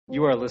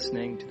You are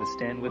listening to the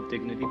Stand with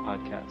Dignity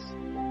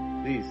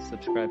podcast. Please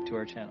subscribe to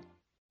our channel.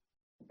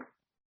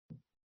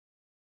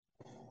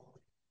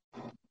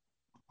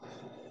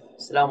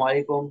 Assalamu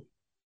alaikum.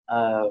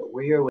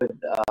 We're here with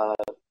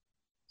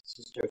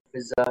Sister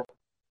Fizza,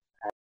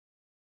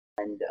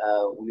 and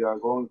we are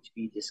going to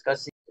be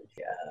discussing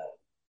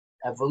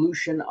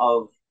evolution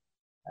of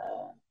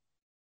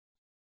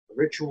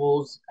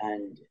rituals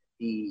and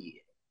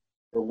the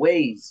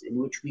ways in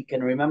which we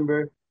can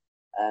remember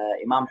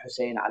Imam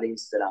Hussein alayhi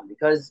salam,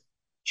 because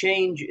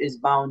change is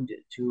bound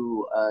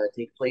to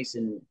take place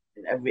in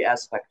every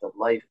aspect of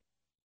life.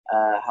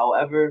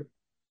 However,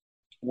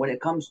 when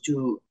it comes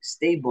to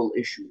stable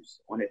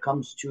issues, when it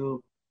comes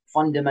to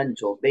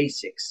fundamental,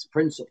 basics,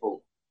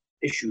 principle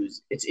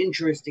issues, it's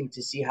interesting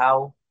to see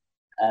how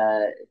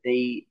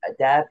they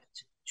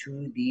adapt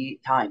to the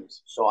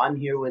times. So I'm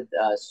here with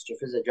Sister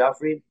Fizza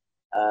Jafri,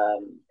 a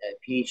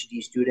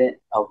PhD student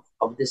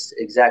of this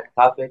exact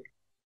topic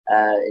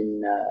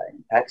in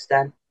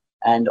Pakistan.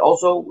 And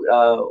also,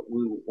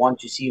 we want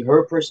to see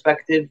her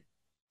perspective,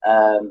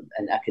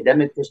 an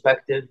academic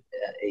perspective,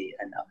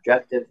 an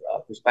objective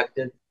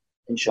perspective,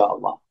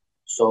 inshallah.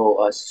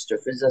 So, Sister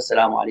Fizza,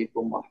 assalamu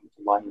alaikum wa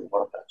rahmatullahi wa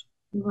barakatuh.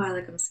 Wa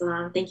alaikum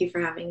salam. Thank you for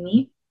having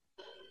me.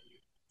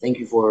 Thank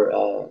you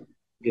for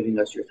giving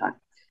us your time.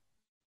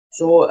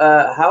 So,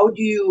 how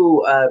do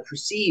you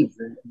perceive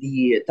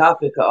the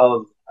topic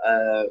of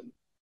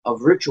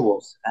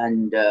rituals,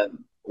 and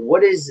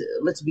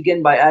let's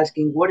begin by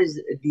asking, what is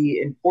the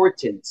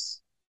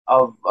importance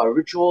of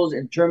rituals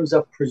in terms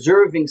of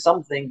preserving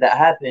something that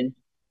happened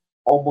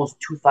almost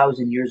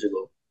 2,000 years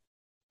ago?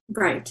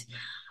 Right.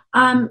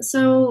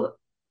 So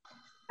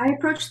I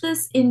approach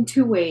this in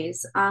two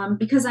ways,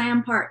 because I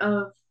am part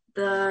of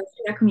the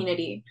Shia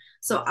community.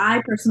 So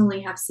I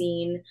personally have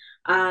seen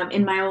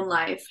in my own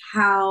life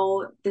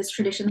how this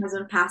tradition has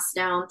been passed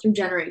down through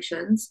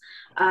generations,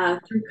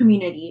 through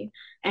community,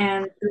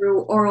 and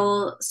through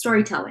oral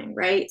storytelling,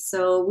 right?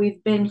 So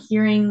we've been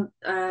hearing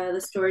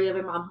the story of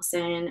Imam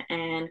Hussein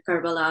and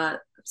Karbala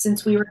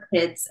since we were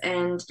kids,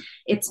 and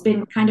it's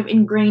been kind of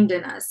ingrained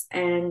in us.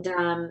 And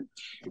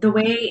the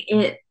way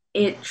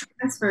it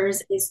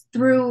transfers is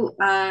through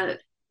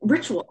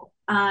ritual,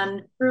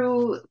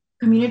 through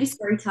community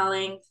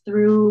storytelling,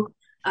 through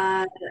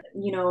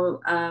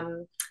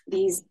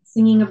these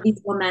singing of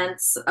these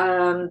laments,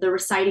 the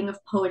reciting of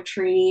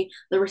poetry,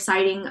 the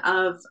reciting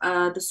of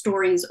the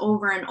stories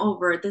over and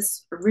over.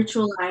 This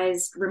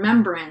ritualized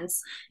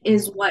remembrance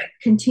is what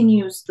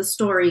continues the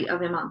story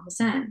of Imam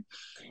Hussein.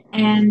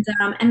 And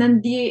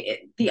then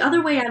the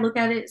other way I look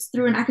at it is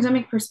through an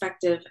academic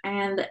perspective,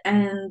 and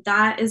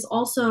that is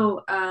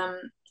also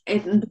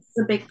this is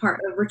a big part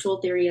of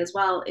ritual theory as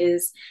well,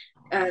 is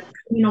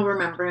communal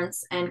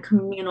remembrance and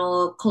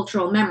communal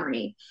cultural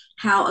memory.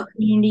 How a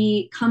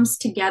community comes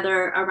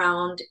together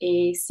around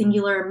a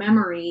singular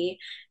memory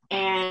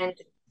and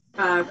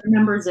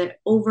remembers it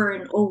over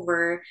and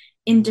over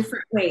in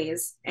different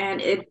ways.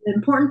 And the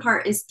important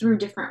part is through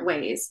different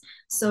ways.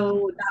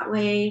 So that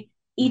way,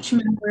 each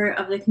member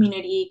of the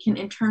community can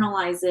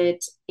internalize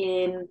it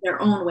in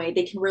their own way.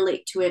 They can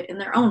relate to it in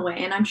their own way.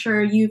 And I'm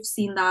sure you've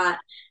seen that,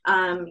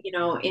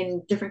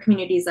 in different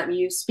communities that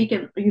you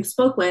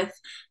spoke with,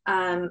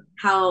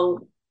 how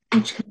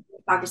each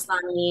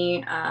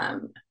Pakistani,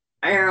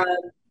 Arab,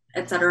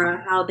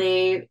 etc., how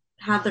they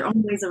have their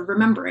own ways of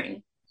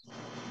remembering.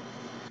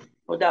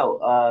 No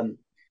doubt.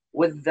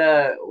 With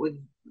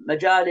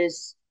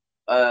Majalis,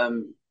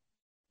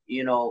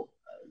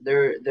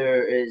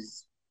 there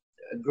is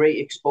a great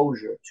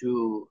exposure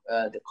to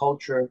the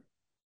culture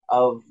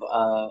of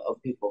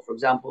people. For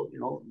example,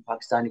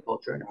 Pakistani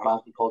culture and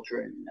Iraqi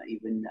culture, and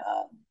even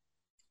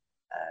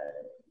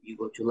you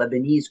go to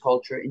Lebanese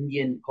culture,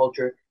 Indian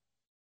culture.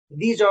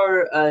 These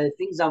are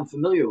things I'm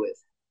familiar with,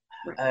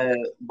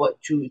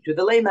 but to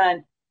the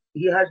layman,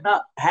 he has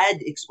not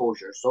had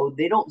exposure, so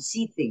they don't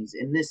see things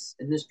in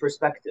this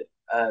perspective,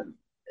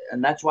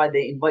 and that's why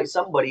they invite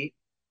somebody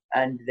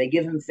and they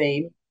give him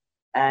fame,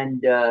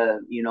 and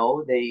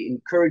they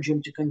encourage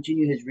him to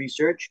continue his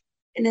research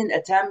in an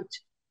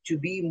attempt to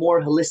be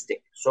more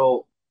holistic.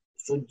 So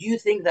do you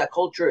think that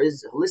culture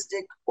is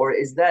holistic, or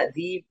is that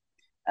the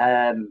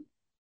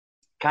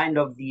kind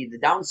of the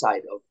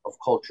downside of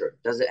culture?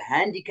 Does it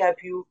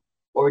handicap you,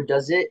 or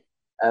does it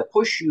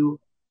push you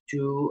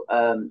to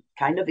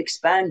kind of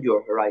expand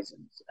your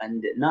horizons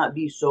and not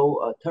be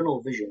so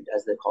tunnel visioned,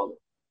 as they call it?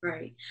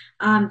 Right.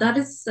 That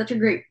is such a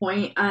great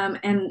point.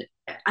 And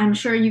I'm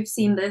sure you've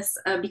seen this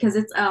because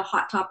it's a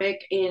hot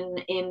topic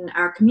in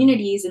our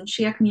communities, and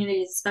Shia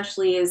communities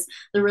especially, is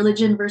the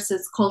religion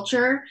versus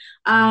culture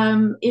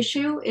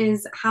issue,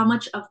 is how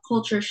much of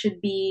culture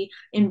should be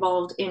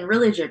involved in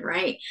religion,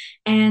 right?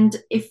 And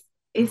if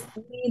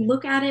we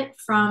look at it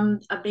from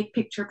a big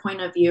picture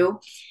point of view,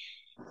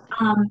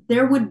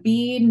 there would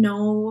be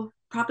no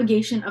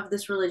propagation of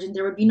this religion.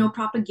 There would be no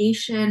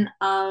propagation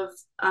of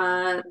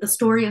the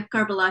story of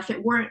Karbala if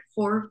it weren't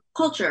for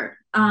culture.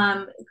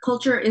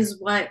 Culture is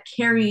what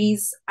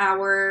carries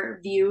our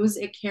views.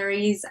 It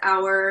carries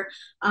our,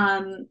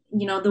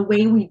 the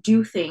way we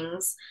do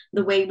things,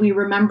 the way we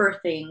remember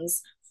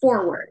things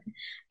forward.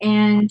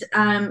 And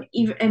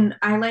even and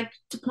I like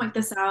to point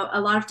this out.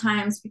 A lot of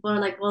times people are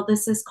like, well,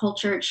 this is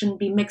culture, it shouldn't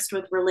be mixed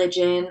with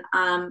religion.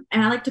 And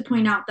I like to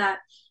point out that,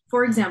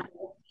 for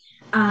example,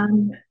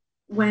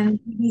 when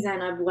Bibi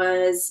Zainab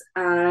was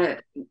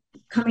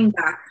coming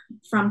back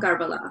from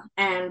Karbala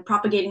and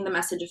propagating the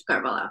message of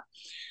Karbala,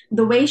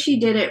 the way she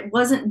did it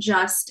wasn't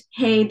just,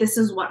 hey, this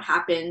is what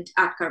happened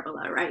at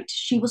Karbala, right?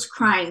 She was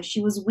crying,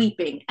 she was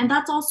weeping, and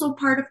that's also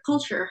part of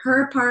culture.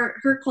 Her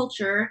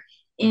culture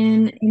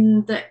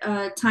in the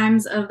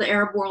times of the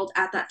Arab world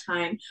at that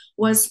time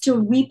was to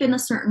weep in a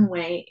certain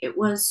way. It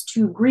was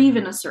to grieve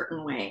in a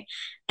certain way,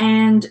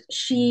 and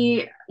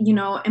she,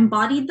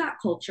 embodied that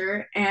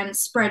culture and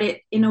spread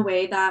it in a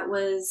way that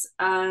was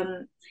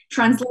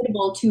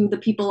translatable to the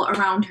people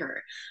around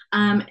her.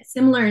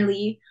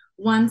 Similarly,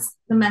 once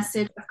the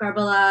message of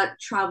Karbala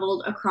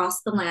traveled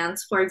across the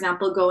lands, for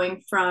example,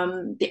 going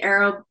from the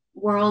Arab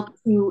world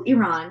to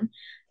Iran,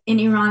 in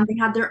Iran, they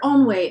had their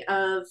own way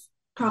of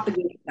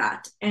propagating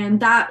that.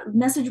 And that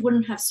message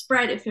wouldn't have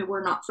spread if it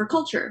were not for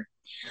culture.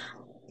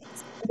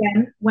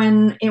 Again,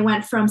 when it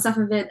went from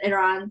Safavid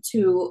Iran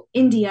to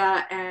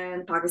India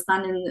and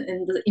Pakistan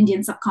in the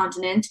Indian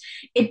subcontinent,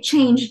 it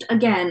changed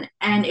again,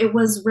 and it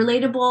was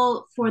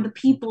relatable for the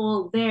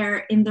people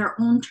there in their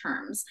own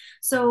terms.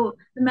 So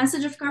the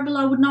message of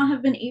Karbala would not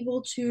have been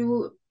able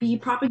to be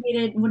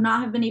propagated, would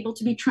not have been able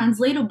to be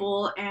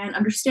translatable and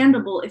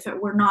understandable if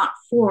it were not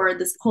for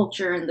this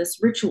culture and this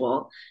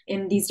ritual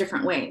in these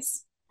different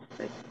ways.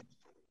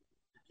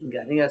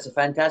 I think that's a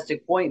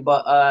fantastic point,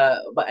 but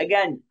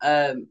again,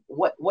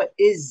 what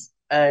is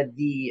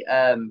the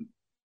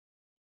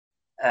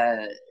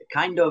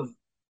kind of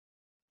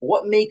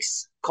what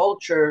makes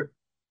culture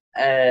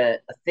a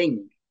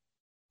thing?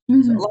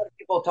 Mm-hmm. So a lot of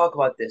people talk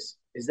about this.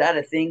 Is that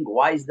a thing?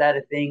 Why is that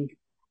a thing?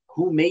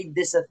 Who made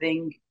this a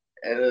thing?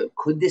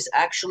 Could this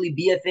actually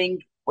be a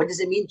thing? What does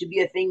it mean to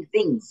be a thing?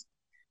 Things,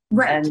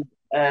 right? And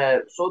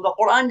so the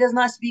Quran does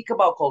not speak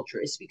about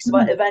culture; it speaks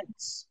about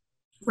events,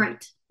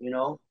 right?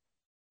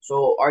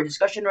 So our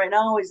discussion right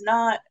now is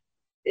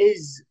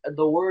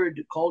the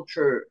word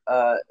culture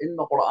in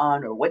the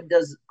Quran, or what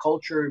does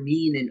culture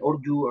mean in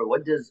Urdu, or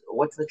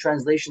what's the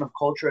translation of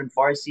culture in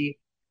Farsi?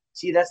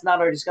 See, that's not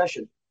our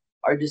discussion.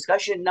 Our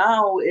discussion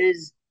now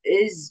is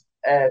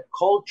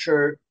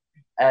culture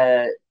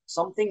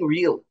something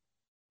real?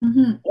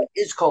 Mm-hmm. What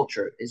is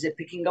culture? Is it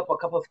picking up a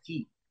cup of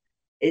tea?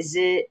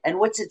 And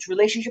what's its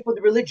relationship with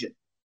religion?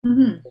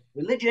 Mm-hmm.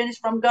 Religion is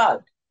from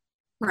God.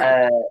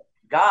 Right.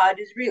 God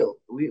is real.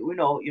 We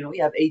know,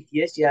 you have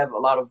atheists, you have a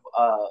lot of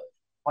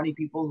funny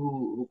people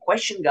who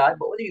question God,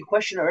 but whether you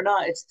question it or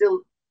not, it's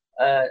still,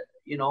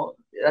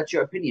 that's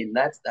your opinion.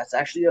 That's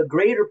actually a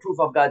greater proof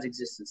of God's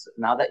existence.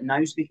 Now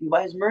you're speaking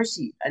about His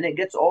mercy, and it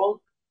gets all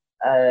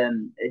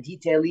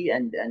detaily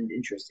and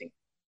interesting.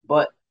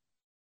 But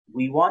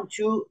we want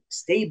to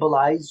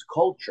stabilize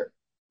culture.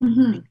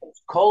 Mm-hmm.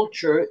 Because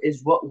culture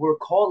is what we're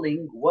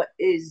calling what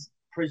is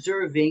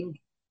preserving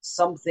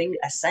something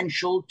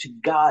essential to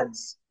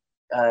God's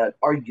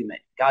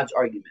God's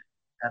argument.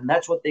 And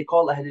that's what they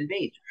call Ahlul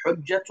Bayt,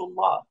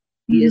 Hujjatullah.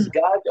 He is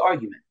God's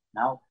argument.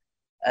 Now,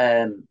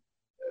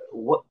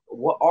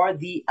 what are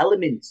the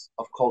elements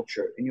of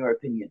culture in your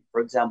opinion,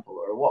 for example,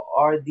 or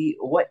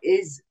what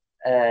is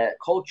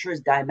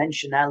culture's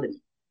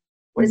dimensionality?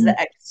 What is the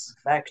X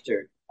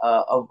factor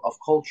of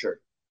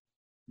culture?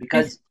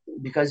 Because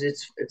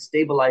it's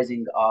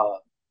stabilizing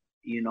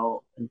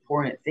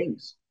important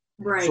things.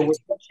 Right. So we're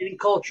questioning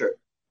culture.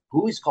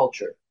 Who is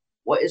culture?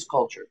 What is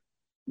culture?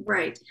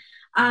 Right.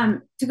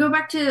 To go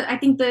back to, I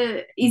think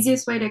the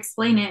easiest way to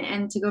explain it,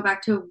 and to go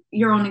back to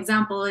your own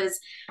example, is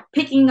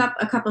picking up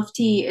a cup of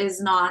tea is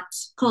not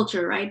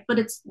culture, right? But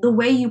it's the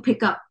way you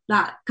pick up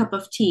that cup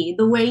of tea,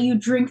 the way you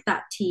drink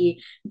that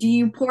tea. Do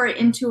you pour it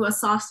into a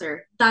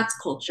saucer? That's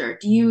culture.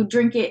 Do you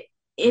drink it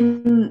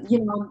in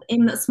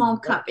a small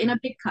cup, in a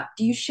big cup?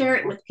 Do you share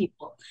it with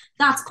people?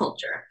 That's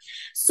culture.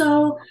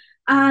 So,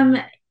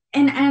 and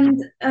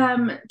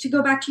to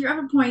go back to your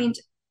other point,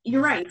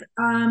 you're right.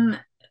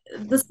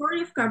 The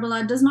story of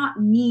Karbala does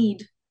not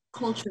need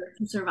culture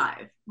to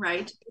survive,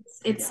 right?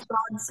 It's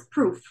God's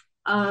proof.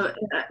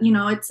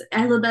 It's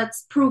Ahlul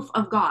Bayt's proof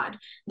of God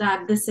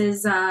that this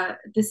is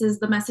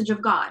the message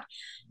of God.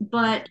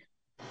 But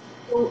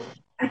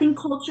I think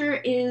culture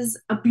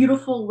is a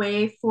beautiful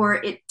way for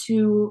it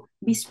to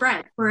be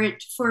spread,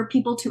 for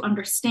people to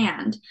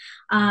understand.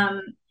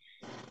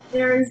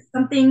 There's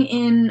something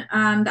in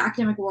the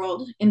academic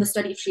world, in the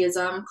study of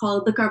Shiism,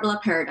 called the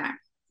Karbala paradigm.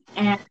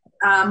 And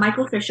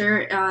Michael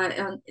Fisher,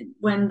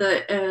 when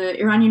the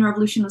Iranian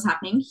Revolution was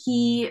happening,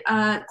 he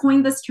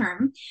coined this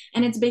term.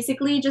 And it's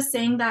basically just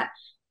saying that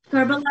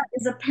Karbala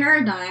is a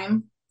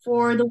paradigm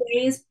for the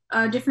ways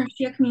different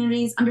Shia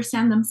communities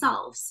understand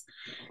themselves.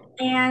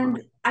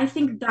 And I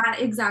think that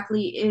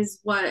exactly is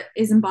what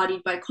is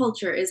embodied by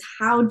culture, is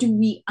how do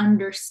we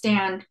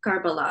understand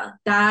Karbala?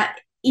 That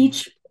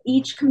each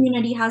each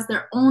community has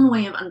their own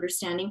way of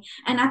understanding,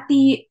 and at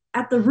the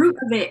root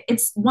of it,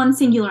 it's one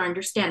singular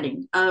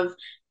understanding of,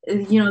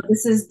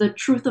 this is the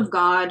truth of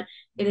God.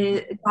 It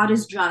is God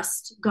is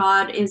just.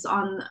 God is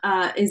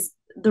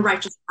the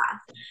righteous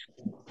path.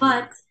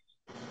 But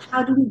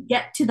how do we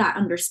get to that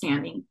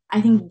understanding?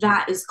 I think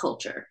that is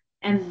culture,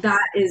 and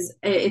that is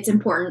it's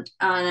important,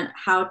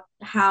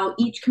 how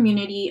each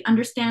community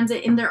understands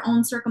it in their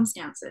own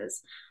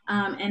circumstances,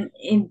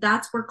 and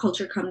that's where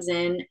culture comes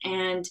in.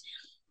 And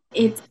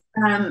it's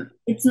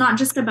not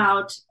just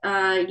about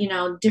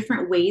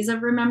different ways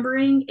of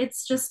remembering.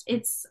 It's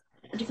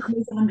different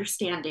ways of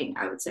understanding,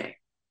 I would say.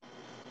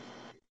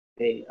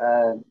 Okay,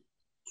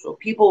 so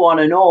people want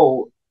to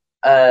know,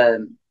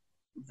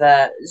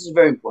 that this is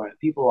very important.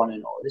 People want to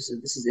know. This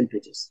is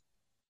impetus.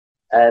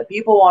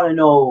 People want to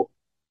know,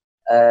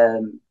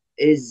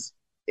 is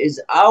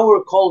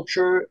our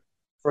culture,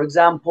 for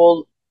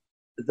example,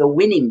 the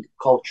winning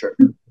culture?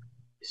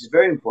 This is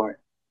very important,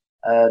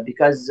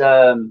 because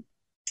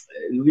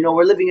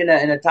we're living in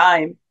a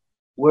time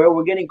where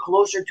we're getting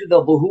closer to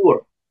the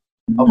zuhur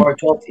of our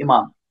 12th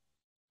Imam.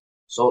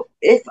 So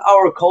if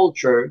our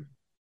culture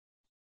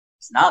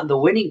is not the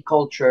winning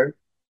culture,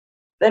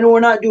 then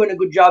we're not doing a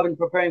good job in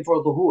preparing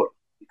for zuhur,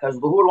 because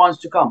zuhur wants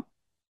to come,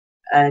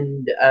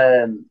 and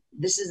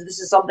this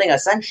is something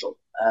essential.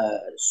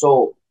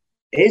 So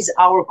is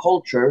our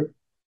culture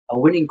a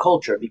winning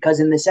culture? Because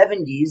in the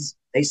 70s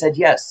they said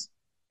yes,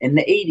 in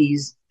the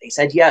 80s they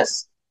said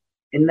yes,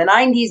 in the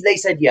 90s they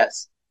said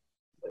yes,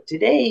 but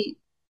today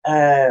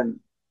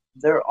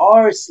there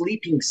are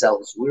sleeping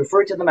cells. We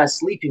refer to them as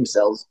sleeping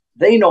cells.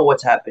 They know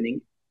what's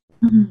happening.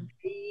 Mm-hmm.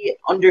 They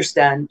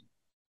understand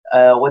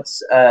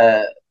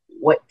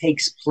what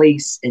takes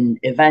place in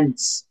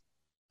events,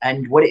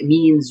 and what it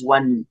means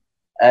when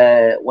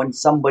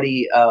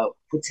somebody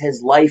puts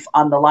his life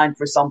on the line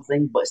for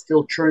something but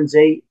still turns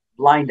a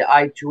blind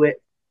eye to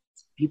it.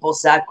 People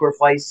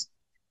sacrifice.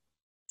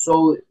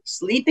 So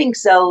sleeping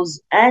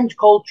cells and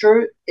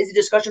culture is a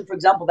discussion, for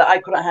example, that I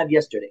couldn't have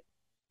yesterday.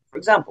 For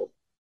example,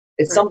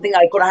 it's something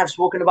I couldn't have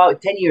spoken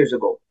about 10 years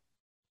ago.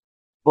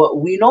 But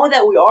we know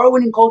that we are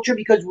winning culture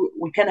because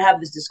we can have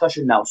this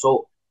discussion now.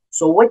 So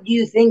what do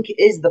you think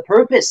is the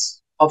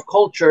purpose of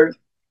culture,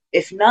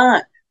 if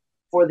not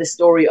for the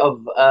story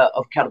of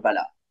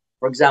Karbala,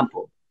 for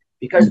example?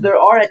 Because there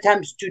are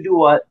attempts to do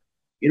what,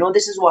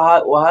 this is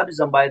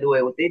Wahhabism, by the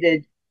way. What they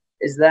did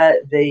is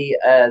that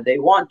they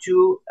want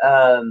to,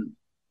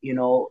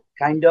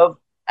 kind of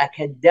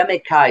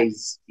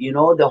academicize,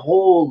 the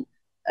whole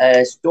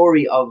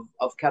story of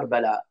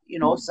Karbala.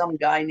 Some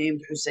guy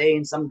named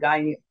Hussein, some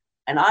guy,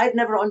 and I've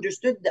never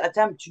understood the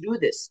attempt to do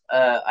this.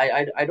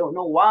 I don't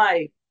know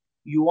why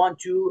you want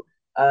to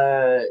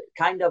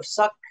kind of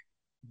suck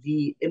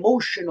the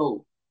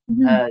emotional,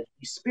 the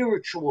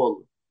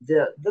spiritual,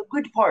 the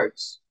good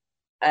parts,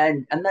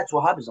 and that's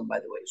Wahhabism, by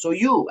the way. So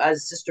you,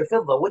 as Sister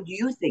Fidda, what do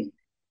you think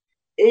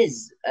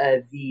is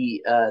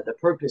the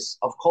purpose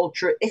of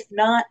culture, if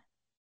not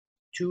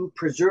to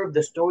preserve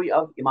the story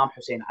of Imam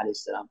Hussein alayhi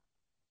salam?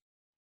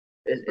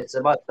 It's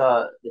about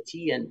the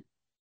tea, and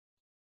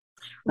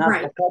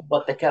not the cup,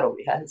 but the kettle.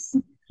 Yes.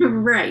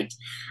 Right.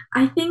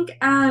 I think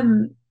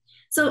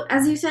so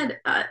as you said,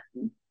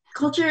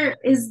 culture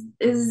is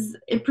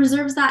it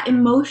preserves that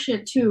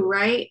emotion too,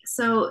 right?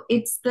 So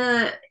it's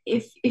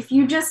if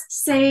you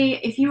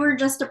were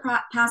just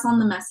to pass on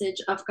the message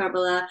of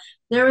Karbala,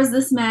 there was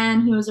this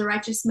man who was a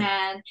righteous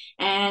man,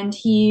 and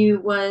he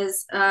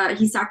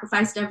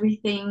sacrificed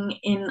everything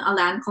in a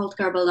land called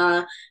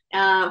Karbala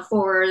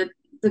for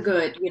the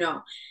good,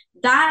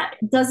 that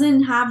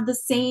doesn't have the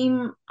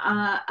same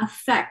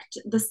effect,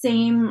 the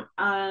same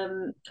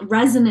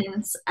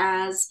resonance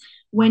as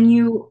when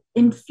you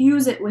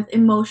infuse it with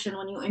emotion,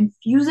 when you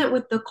infuse it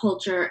with the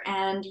culture,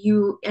 and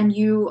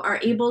you are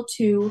able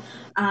to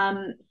have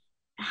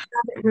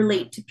it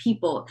relate to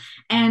people.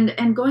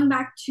 And going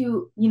back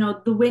to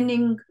the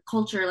winning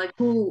culture, like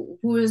who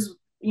is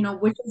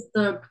which is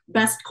the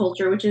best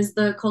culture, which is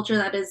the culture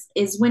that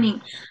is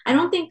winning. I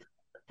don't think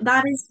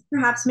that is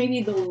perhaps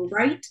maybe the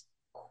right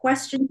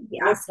question to be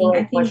asking.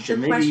 I think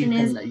the question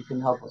is, you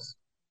can help us.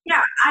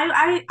 Yeah,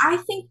 I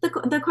think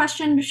the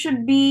question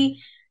should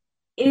be,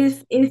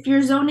 if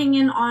you're zoning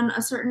in on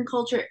a certain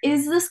culture,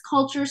 is this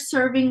culture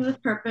serving the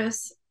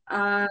purpose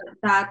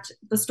that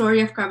the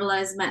story of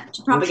Karbala is meant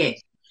to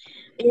propagate?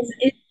 Is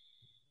it,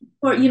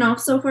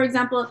 so for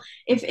example,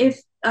 if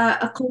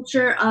a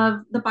culture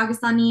of the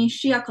Pakistani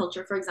Shia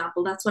culture, for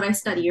example, that's what I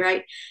study,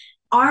 right?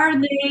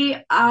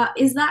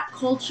 Is that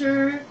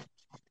culture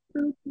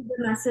true to the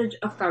message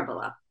of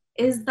Karbala?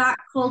 Is that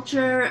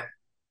culture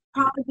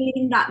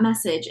propagating that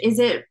message? Is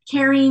it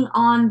carrying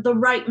on the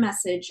right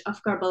message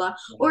of Karbala?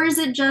 Or is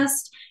it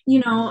just,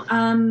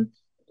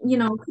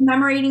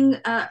 commemorating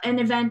an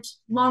event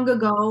long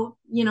ago,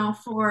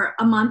 for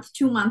a month,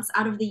 2 months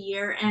out of the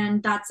year,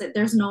 and that's it.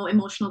 There's no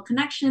emotional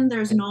connection.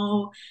 There's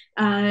no,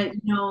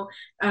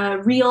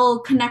 real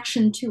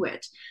connection to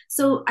it.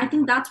 So I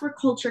think that's where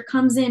culture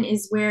comes in,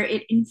 is where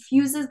it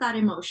infuses that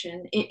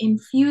emotion. It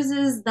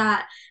infuses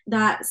that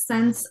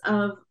sense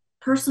of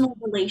personal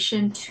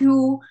relation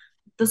to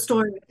the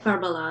story of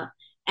Karbala,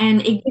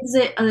 and it gives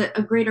it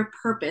a greater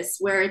purpose,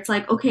 where it's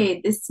like,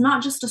 okay, it's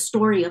not just a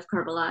story of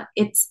Karbala,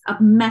 it's a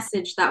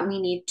message that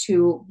we need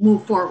to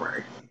move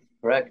forward.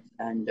 Correct.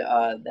 And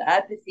the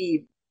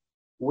apathy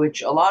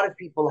which a lot of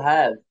people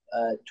have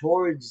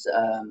towards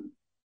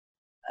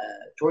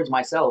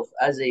myself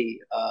as a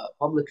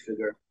public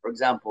figure, for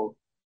example,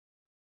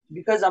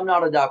 because I'm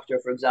not a doctor,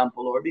 for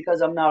example, or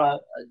because I'm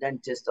not a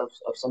dentist of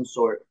some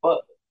sort.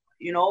 But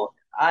you know,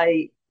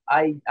 I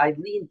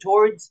lean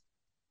towards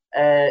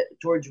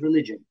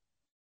religion.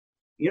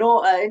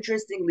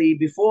 Interestingly,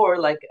 before,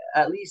 like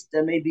at least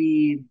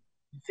maybe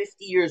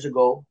 50 years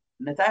ago,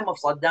 in the time of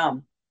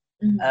Saddam,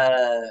 Mhm.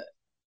 uh,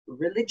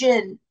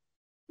 religion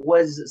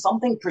was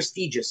something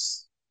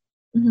prestigious.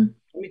 Mhm.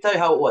 Let me tell you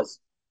how it was.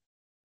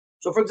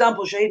 So, for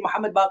example, Shaheed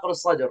Muhammad Baqir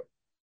al-Sadr,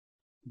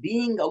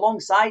 being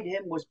alongside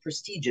him was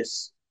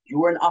prestigious. You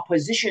were in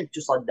opposition to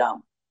Saddam.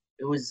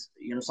 It was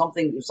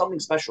something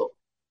special.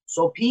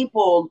 So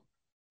people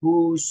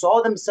who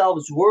saw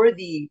themselves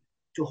worthy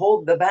to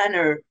hold the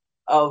banner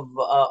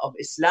of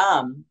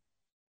Islam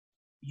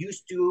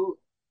used to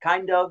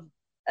kind of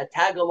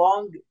tag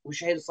along with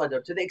Shahid al-Sadr,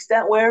 to the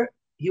extent where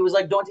he was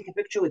like, "Don't take a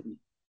picture with me.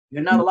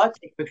 You're not allowed to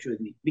take a picture with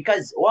me."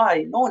 Because why?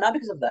 No, not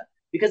because of that.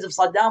 Because if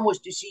Saddam was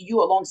to see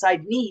you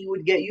alongside me, he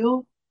would get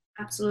you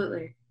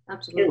Absolutely.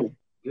 Absolutely. killed.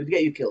 He would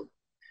get you killed.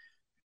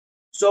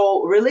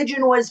 So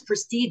religion was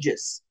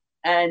prestigious,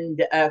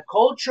 and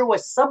culture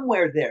was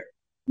somewhere there.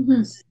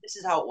 Mhm. This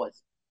is how it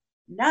was.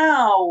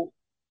 Now,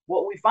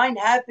 what we find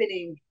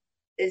happening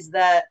is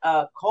that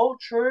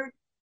culture,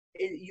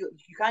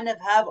 you kind of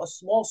have a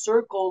small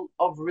circle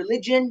of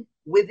religion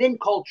within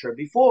culture.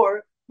 Before,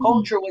 Mhm.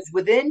 culture was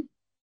within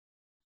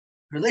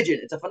religion.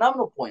 It's a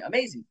phenomenal point,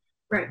 amazing.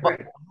 Right, But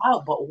right. how?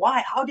 But why?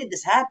 How did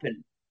this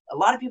happen? A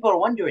lot of people are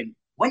wondering,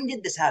 when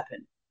did this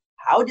happen?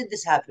 How did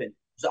this happen?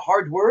 Was it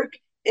hard work?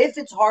 If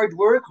it's hard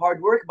work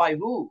by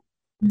who?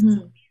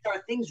 Mhm. These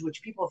are things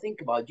which people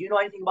think about. Do you know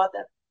anything about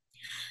that?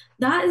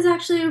 That is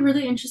actually a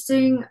really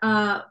interesting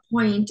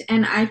point,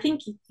 and I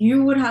think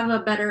you would have a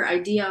better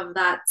idea of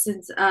that,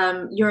 since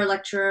you're a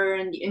lecturer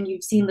and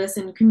you've seen this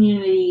in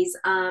communities.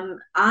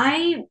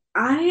 I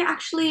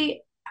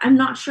actually I'm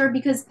not sure,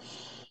 because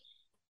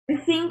I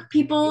think In your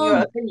people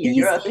opinion,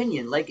 these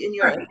days, like in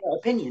your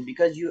opinion,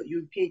 because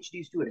you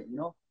PhD student, you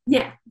know?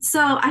 yeah. So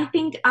I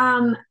think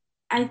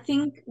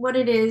what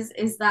it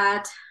is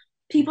that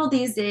people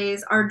these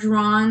days are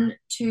drawn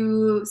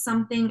to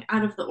something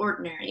out of the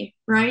ordinary,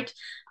 right?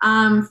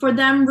 For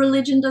them,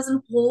 religion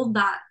doesn't hold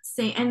that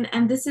same,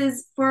 and this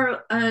is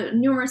for a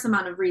numerous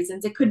amount of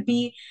reasons. It could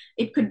be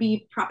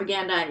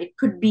propaganda. It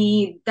could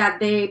be that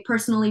they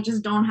personally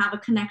just don't have a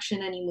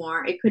connection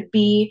anymore. It could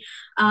be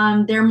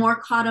they're more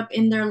caught up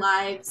in their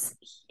lives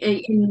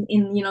in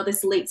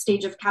this late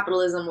stage of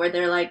capitalism, where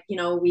they're like,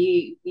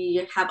 we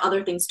have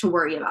other things to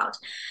worry about.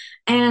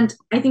 And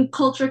I think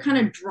culture kind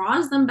of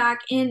draws them back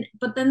in,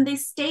 but then they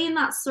stay in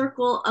that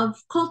circle of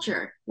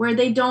culture where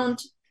they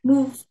don't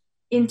move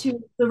into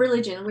the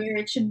religion, where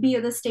it should be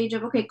at the stage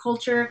of, okay,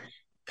 culture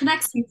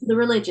connects you to the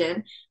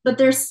religion, but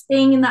they're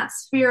staying in that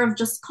sphere of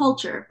just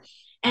culture.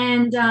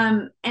 And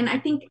I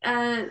think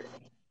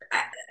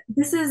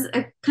this is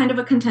a kind of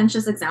a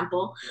contentious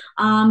example.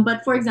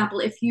 But for example,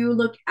 if you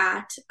look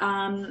at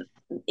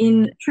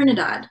in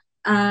Trinidad,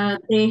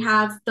 they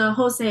have the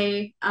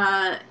Jose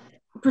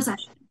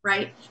procession,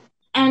 right?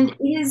 And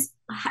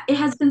it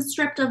has been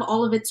stripped of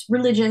all of its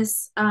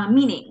religious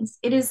meanings.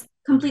 It is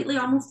completely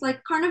almost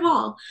like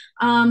Carnival,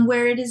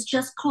 where it is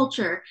just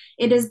culture.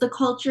 It is the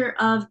culture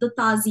of the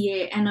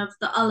Taziye and of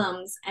the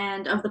alams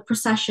and of the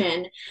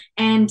procession.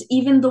 And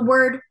even the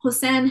word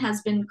Hussein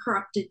has been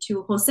corrupted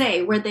to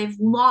Jose, where they've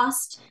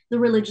lost the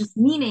religious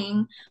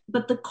meaning,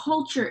 but the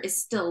culture is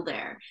still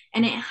there.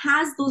 And it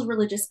has those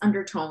religious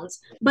undertones,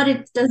 but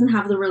it doesn't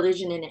have the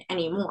religion in it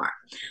anymore.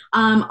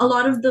 A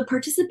lot of the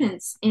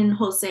participants in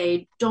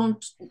Jose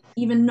don't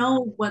even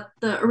know what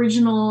the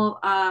original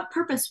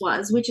purpose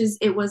was, which is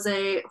it was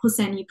a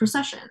Hosseini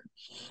procession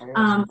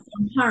from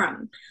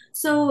Haram.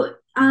 So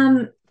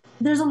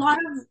there's a lot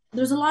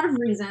of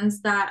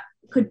reasons that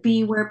could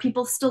be where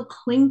people still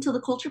cling to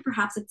the culture.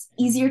 Perhaps it's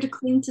easier to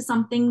cling to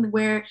something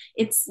where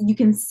it's you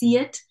can see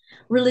it.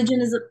 Religion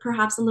is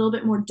perhaps a little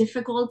bit more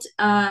difficult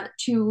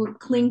to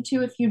cling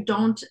to if you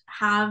don't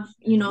have,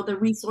 the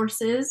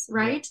resources, Yeah.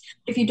 right?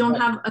 If you don't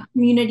Right. have a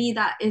community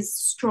that is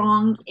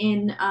strong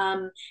in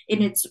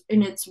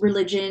its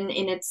religion,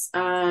 in its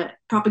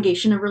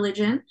propagation of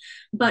religion.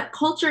 But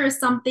culture is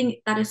something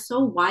that is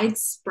so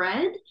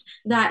widespread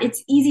that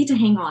it's easy to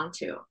hang on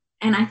to.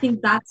 And I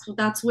think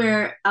that's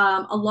where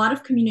a lot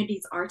of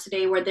communities are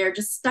today, where they're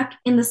just stuck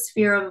in the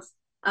sphere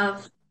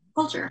of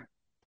culture.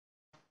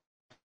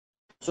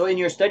 So in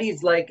your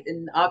studies, like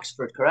in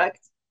Oxford, correct?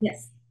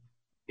 Yes.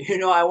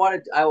 I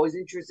was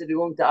interested in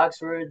going to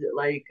Oxford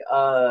like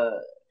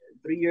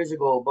 3 years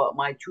ago, but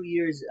my 2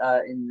 years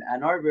in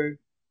Ann Arbor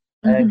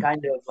Mhm.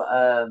 kind of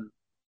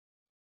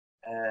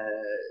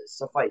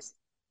sufficed.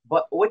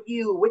 But what do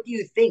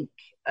you think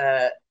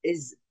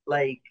is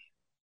like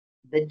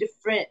the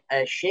different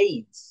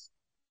shades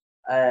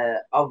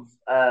of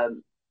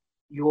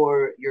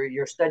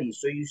your studies?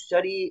 So you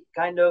study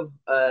kind of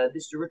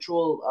this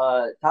ritual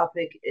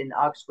topic in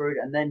Oxford,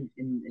 and then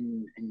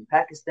in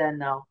Pakistan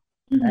now,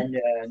 Mhm. and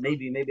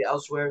maybe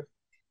elsewhere.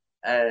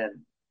 Um,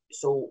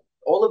 so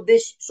all of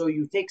this, so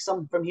you take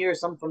some from here,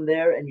 some from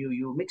there, and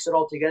you mix it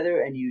all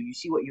together, and you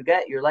see what you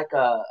get. You're like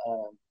a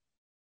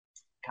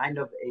kind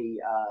of a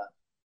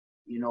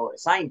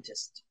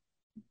scientist.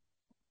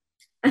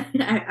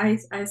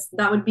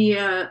 That would be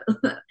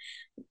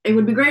it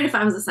would be great if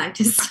I was a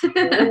scientist. So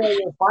what are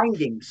your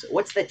findings?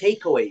 What's the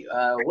takeaway?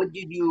 What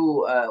did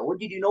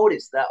you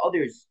notice that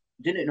others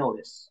didn't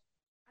notice?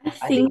 I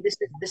I think think,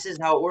 this is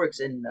how it works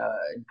in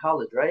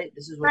college, right?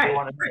 This is what they right,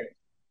 want to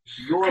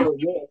know. right. I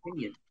Your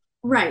opinion.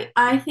 Right.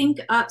 I think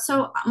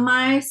so.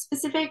 My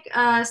specific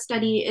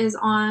study is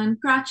on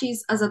Karachi's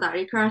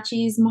Azadari,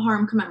 Karachi's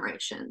Muharram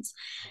commemorations.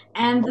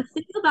 And the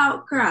thing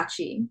about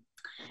Karachi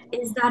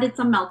is that it's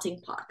a melting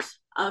pot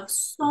of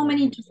so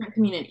many different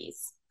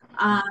communities.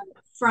 Um,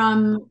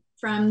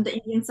 from the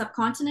Indian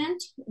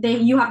subcontinent,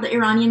 you have the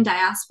Iranian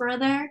diaspora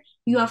there.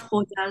 You have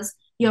Khojas,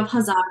 you have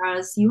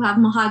Hazaras, you have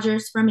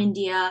Muhajirs from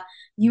India,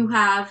 you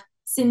have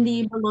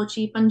Sindhi,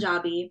 Balochi,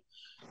 Punjabi.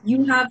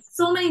 You have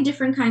so many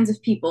different kinds of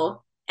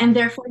people, and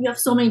therefore you have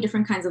so many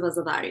different kinds of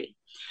Azadari.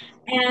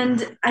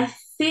 And I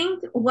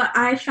think what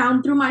I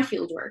found through my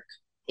fieldwork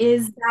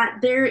is that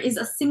there is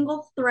a single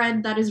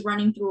thread that is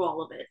running through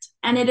all of it.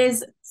 And it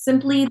is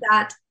simply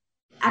that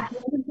at the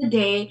end of the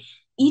day,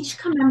 each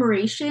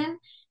commemoration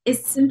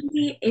is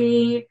simply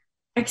a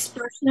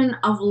expression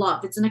of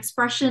love. It's an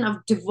expression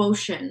of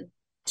devotion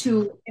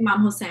to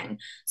Imam Hussein.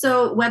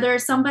 So whether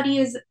somebody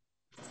is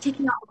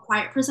taking out a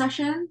quiet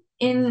procession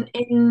in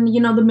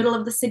the middle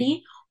of the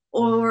city,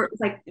 or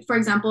like for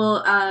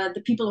example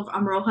the people of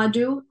Amroha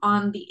do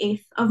on the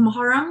 8th of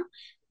Muharram.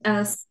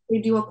 They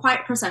do a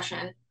quiet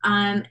procession,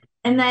 and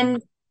then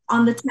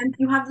on the 10th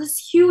you have this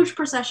huge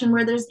procession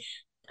where there's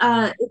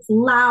it's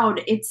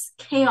loud, it's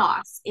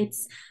chaos,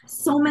 it's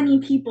so many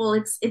people,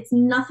 it's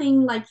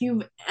nothing like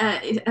you've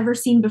ever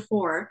seen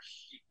before.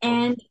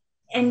 And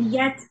and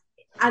yet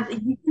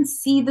you can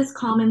see this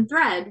common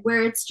thread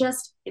where it's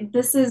just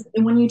this is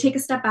when you take a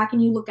step back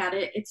and you look at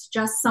it, it's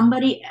just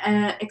somebody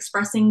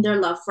expressing their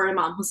love for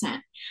Imam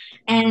Hussein.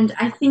 And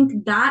I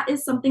think that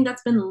is something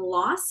that's been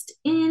lost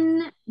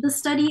in the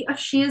study of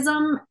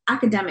Shiism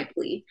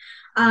academically.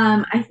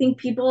 I think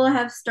people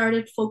have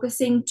started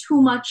focusing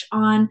too much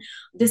on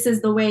this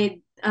is the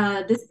way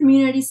this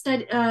community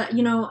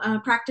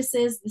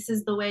practices. This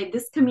is the way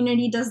this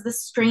community does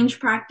this strange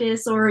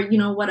practice, or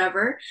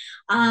whatever.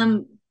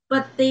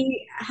 But they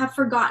have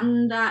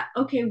forgotten that,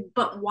 okay,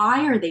 but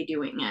why are they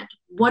doing it?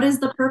 What is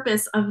the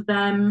purpose of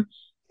them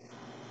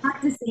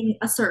practicing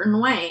a certain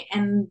way?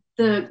 And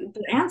the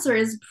answer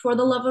is for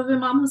the love of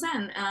Imam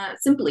Hussein,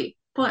 simply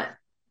put.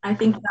 I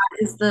think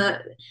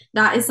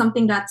that is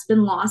something that's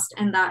been lost,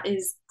 and that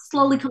is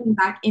slowly coming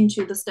back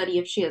into the study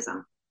of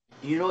Shiism.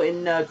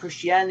 In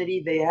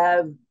Christianity, they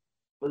have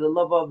for the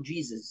love of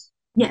Jesus.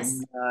 Yes.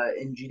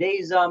 In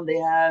Judaism, they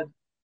have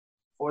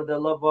for the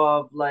love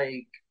of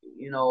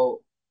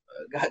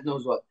God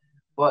knows what.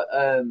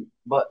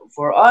 But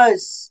for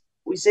us,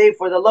 we say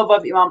for the love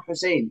of Imam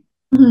Hussein.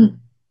 Mhm.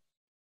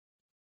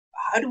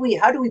 How do we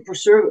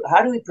preserve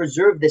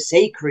the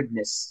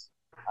sacredness,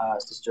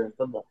 Sister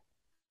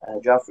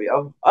Joffrey,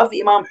 of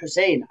Imam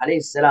Hussein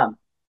alayhi salam?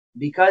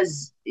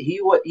 Because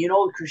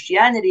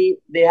Christianity,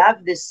 they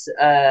have this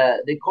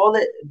they call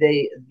it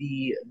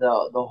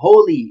the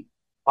Holy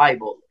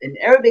Bible. In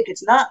Arabic,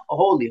 it's not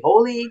holy.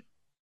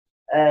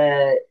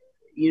 uh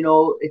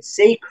it's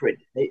sacred.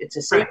 It's a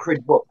Right.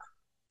 sacred book.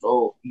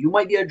 So you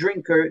might be a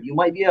drinker, you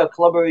might be a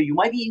clubber, you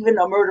might be even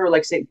a murderer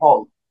like St.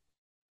 Paul.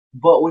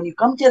 But when you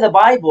come to the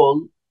Bible,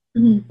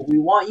 Mhm. we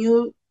want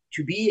you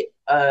to be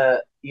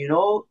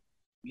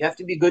you have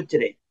to be good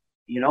today.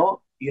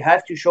 You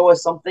have to show us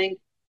something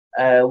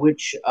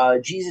which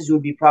Jesus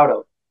would be proud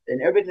of.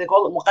 In Arabic, they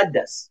call it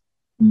muqaddas,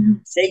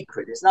 Mhm.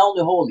 sacred. It's not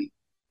only holy,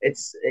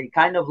 it's a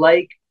kind of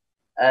like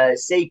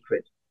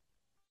sacred.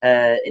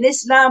 In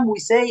Islam, we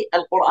say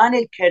Al Quran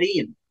al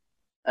Kareem,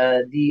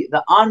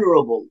 the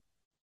honorable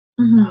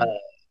Mhm.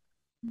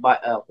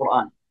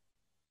 Quran.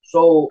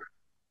 So,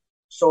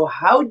 so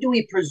how do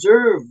we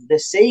preserve the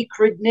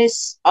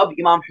sacredness of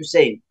Imam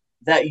Hussein?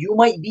 That you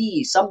might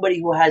be somebody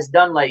who has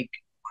done like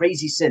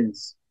crazy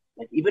sins,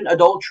 like even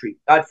adultery,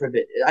 God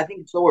forbid. I think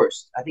it's the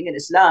worst. I think in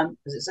Islam,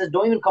 because it says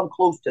don't even come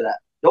close to that.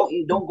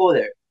 Don't go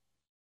there.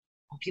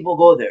 People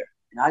go there,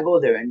 and I go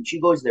there, and she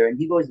goes there, and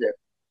he goes there,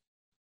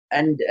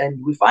 and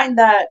we find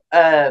that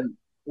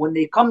when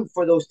they come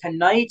for those 10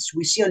 nights,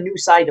 we see a new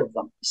side of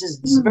them. This is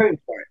Mhm. very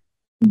important.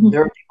 Mhm.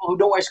 There are people who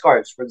don't wear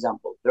scarves, for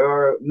example. There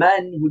are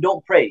men who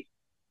don't pray.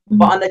 Mhm.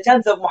 But on the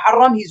 10th of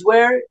Muharram,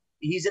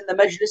 he's in the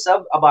majlis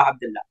of Abu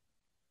Abdullah.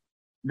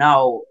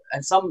 Now,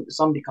 and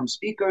some become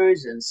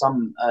speakers, and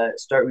some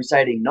start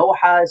reciting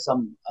Noha.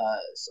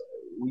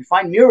 We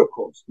find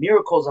miracles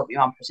of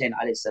Imam Hussein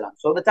alayhi salam.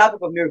 So the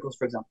topic of miracles,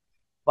 for example.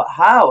 But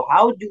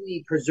how do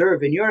we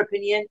preserve, in your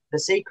opinion, the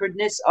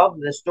sacredness of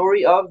the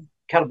story of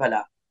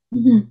Karbala?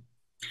 Mhm.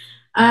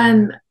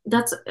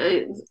 That's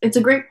it's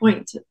a great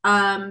point.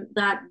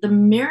 That the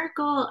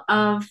miracle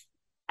of,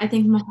 I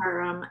think,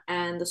 Muharram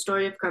and the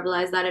story of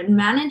Karbala is that it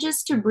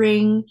manages to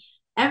bring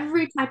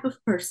every type of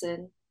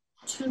person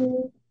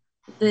to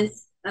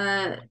this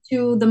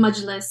to the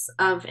majlis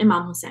of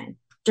Imam Hussein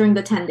during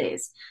the 10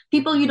 days.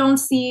 People you don't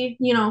see,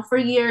 for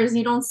years.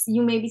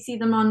 You maybe see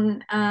them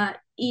on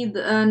Eid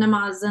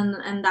namaz,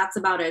 and that's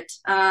about it.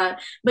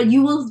 But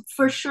you will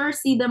for sure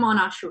see them on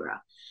Ashura.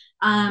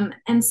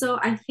 And so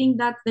I think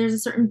that there's a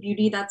certain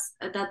beauty that's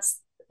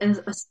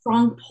a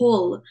strong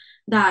pull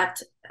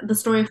that the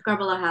story of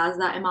Karbala has,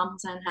 that Imam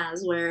Hussein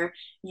has, where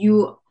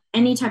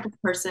any type of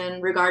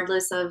person,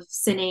 regardless of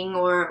sinning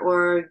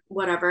or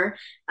whatever,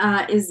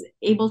 is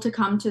able to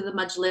come to the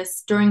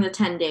majlis during the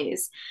 10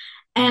 days.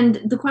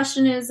 And the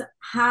question is,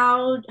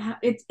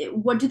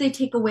 what do they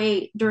take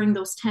away during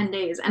those 10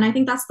 days? And I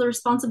think that's the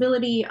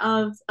responsibility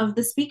of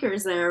the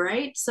speakers there,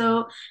 right?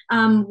 So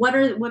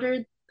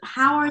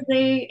how are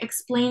they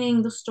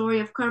explaining the story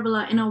of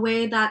Karbala in a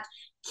way that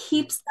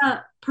keeps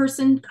that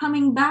person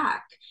coming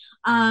back,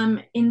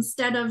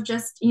 instead of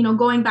just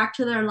going back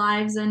to their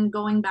lives and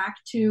going back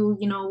to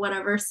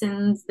whatever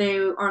sins they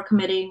are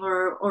committing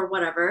or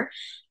whatever.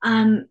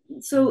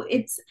 So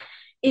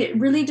it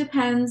really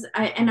depends.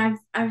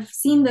 I've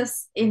seen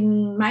this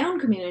in my own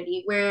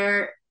community,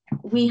 where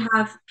we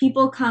have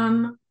people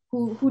come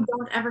who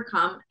don't ever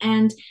come,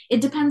 and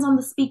it depends on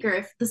the speaker.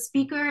 If the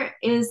speaker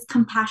is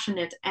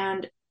compassionate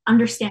and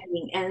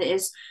understanding and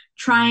is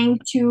trying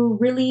to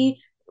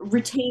really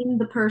retain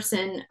the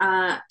person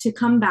to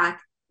come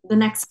back the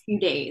next few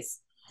days,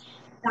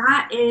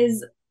 that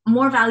is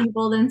more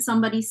valuable than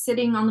somebody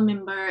sitting on the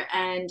mimbar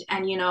and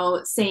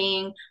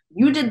saying,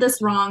 you did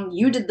this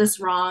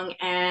wrong,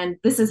 and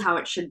this is how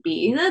it should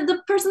be.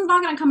 The person's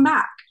not going to come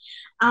back.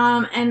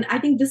 And I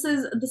think this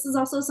is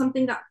also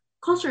something that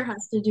culture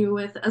has to do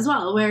with as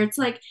well, where it's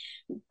like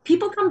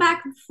people come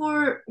back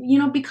for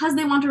because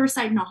they want to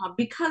recite Noha,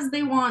 because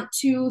they want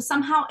to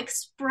somehow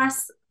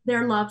express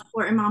their love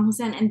for Imam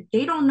Hussein, and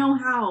they don't know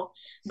how,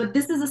 but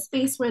this is a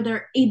space where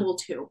they're able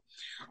to.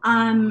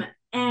 And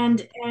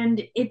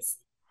it's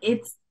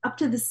up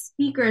to the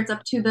speaker, it's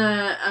up to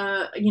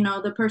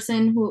the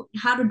person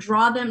how to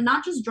draw them,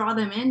 not just draw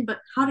them in, but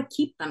how to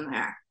keep them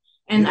there.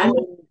 And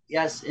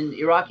yes, in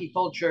Iraqi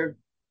culture,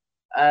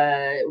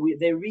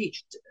 they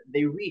reached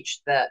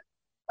that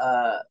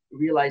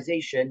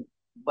realization,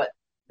 but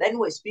then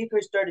what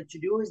speakers started to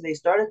do is they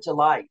started to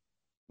lie,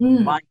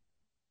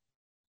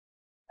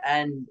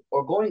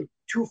 or going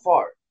too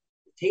far,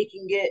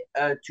 taking it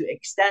to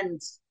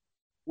extents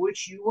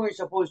which you weren't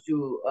supposed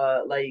to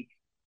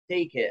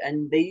take it.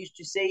 And they used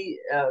to say,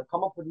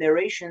 come up with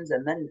narrations,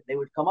 and then they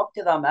would come up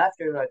to them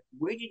after, like,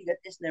 where did you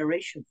get this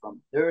narration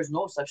from? There is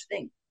no such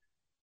thing.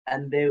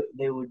 And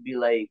they would be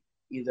like,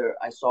 either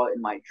I saw it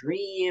in my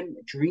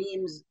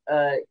dreams,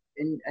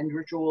 and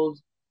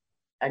rituals,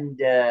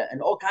 and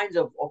all kinds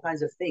of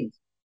things.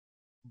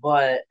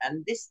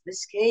 And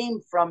this came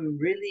from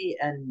really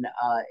an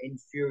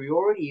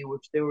inferiority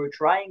which they were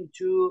trying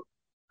to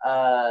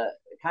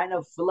kind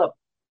of fill up.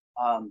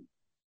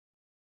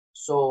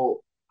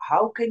 So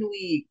how can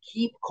we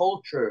keep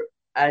culture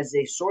as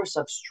a source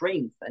of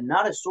strength and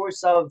not a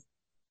source of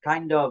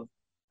kind of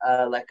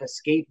like a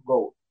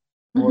scapegoat,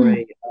 or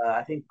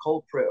I think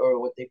culprit, or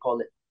what they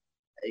call it?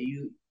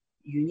 You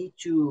need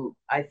to,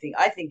 I think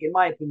in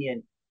my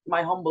opinion,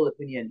 my humble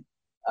opinion,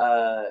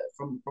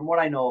 from what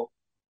I know,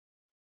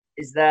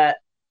 is that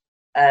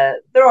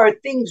there are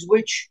things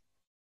which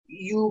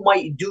you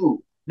might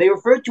do. They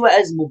refer to it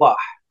as mubah.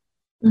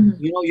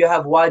 You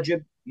have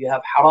wajib, you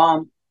have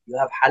haram, you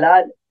have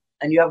halal,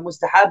 and you have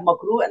mustahab,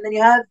 makruh, and then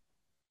you have,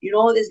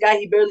 this guy,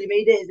 he barely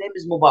made it, his name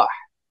is mubah.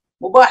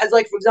 Mubah is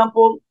like, for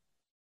example,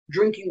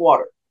 drinking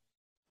water.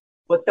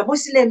 But the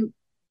Muslim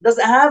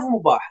doesn't have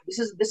mubah. This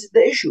is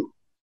the issue.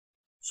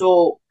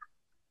 So,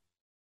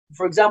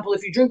 for example,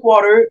 if you drink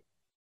water,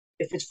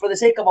 if it's for the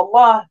sake of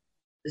Allah,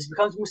 this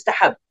becomes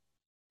mustahab.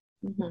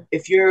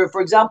 If you're,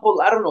 for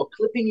example, I don't know,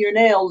 clipping your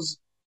nails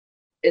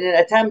in an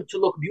attempt to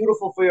look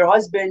beautiful for your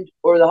husband,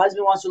 or the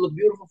husband wants to look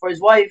beautiful for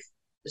his wife,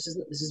 this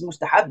is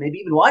mustahab, maybe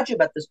even wajib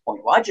at this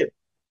point, wajib.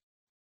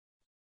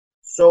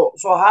 So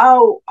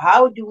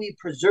how do we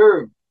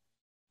preserve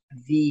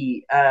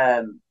the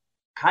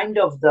kind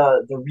of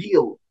the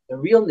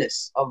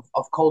realness of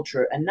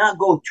culture, and not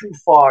go too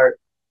far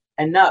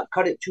and not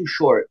cut it too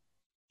short?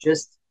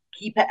 Just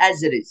keep it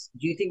as it is.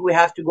 Do you think we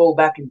have to go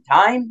back in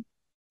time,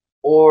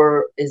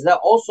 or is that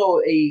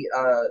also a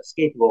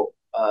scapegoat?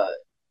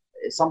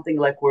 Something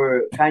like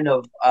we're kind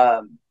of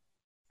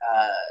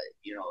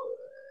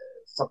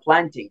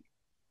supplanting,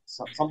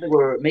 something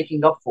we're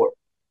making up for?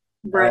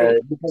 Right.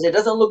 because it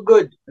doesn't look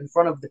good in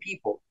front of the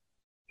people,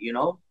 you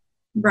know.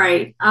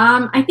 Right.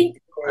 I think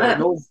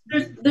No,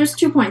 there's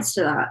 2 points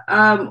to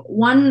that.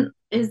 One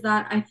is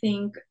that I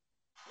think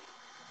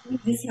we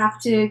just have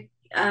to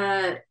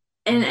uh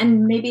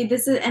and maybe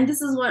this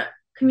is what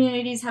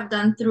communities have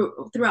done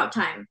throughout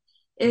time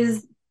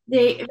is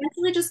they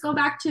eventually just go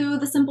back to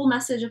the simple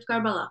message of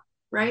Karbala,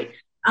 right?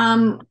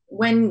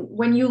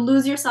 When you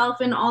lose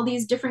yourself in all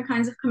these different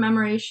kinds of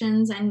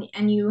commemorations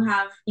and you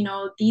have, you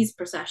know, these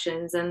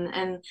processions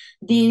and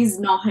these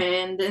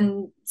nohe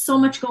and so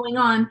much going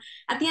on,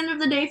 at the end of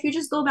the day, if you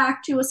just go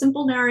back to a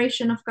simple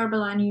narration of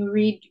Karbala and you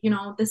read, you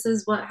know, this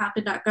is what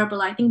happened at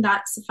Karbala, I think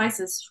that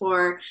suffices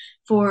for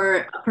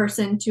a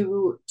person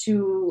to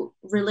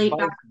relate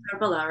back to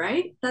Karbala,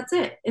 right? That's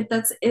it. If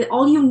that's it,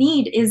 all you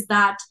need is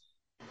that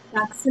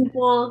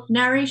simple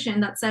narration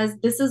that says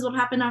this is what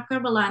happened at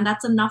Karbala, and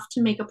that's enough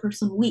to make a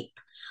person weep.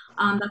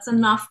 That's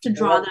enough to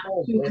draw them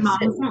to Imam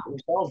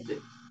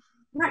Hussein.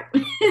 Right,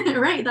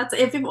 right. That's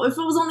if it was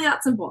only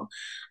that simple.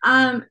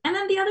 And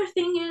then the other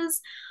thing is,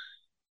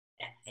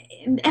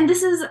 and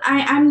this is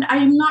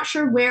I'm not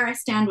sure where I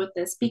stand with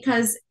this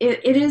because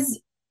it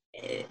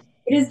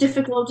is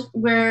difficult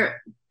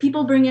where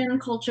people bring in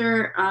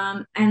culture,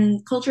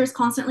 and culture is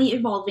constantly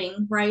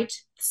evolving, right?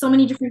 So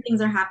many different things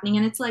are happening,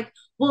 and it's like,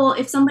 well,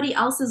 if somebody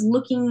else is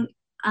looking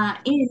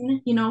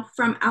in, you know,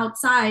 from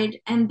outside,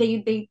 and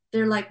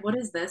they're like, what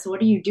is this?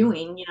 What are you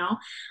doing? You know,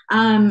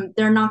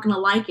 they're not gonna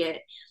like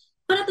it.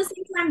 But at the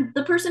same time,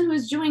 the person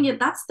who's doing it,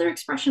 that's their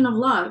expression of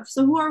love.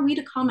 So who are we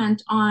to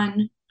comment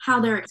on how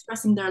they're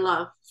expressing their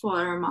love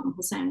for Imam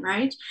Hussein,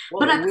 right?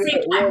 But well, at the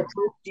same we time, are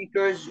truth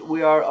seekers.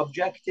 We are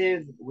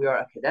objective. We are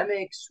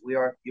academics. We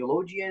are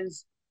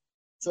theologians.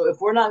 So if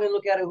we're not going to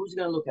look at it, who's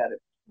going to look at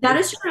it? that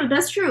is true.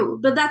 That's true.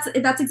 But that's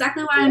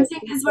exactly why I'm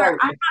saying is where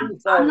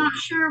I'm not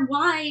sure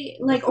why,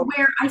 like,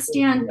 where I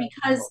stand,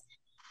 because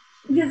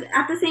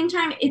at the same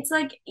time, it's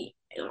like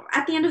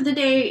at the end of the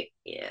day,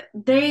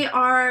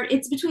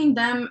 it's between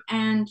them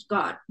and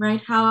God,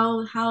 right?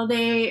 How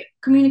they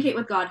communicate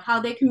with God, how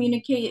they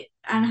communicate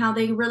and how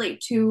they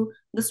relate to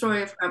the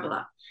story of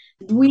Karbala.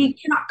 We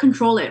cannot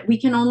control it. We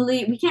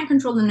can't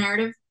control the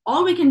narrative.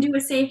 All we can do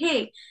is say,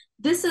 hey,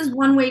 this is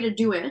one way to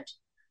do it,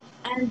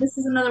 and this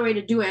is another way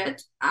to do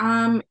it.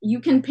 You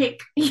can pick,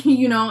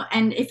 you know,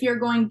 and if you're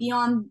going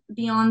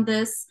beyond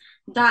this,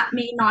 that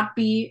may not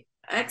be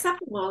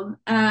acceptable.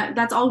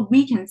 That's all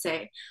we can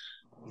say.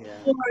 Yeah.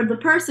 For the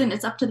person,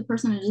 it's up to the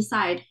person to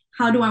decide,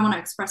 how do I want to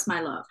express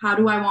my love? How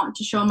do I want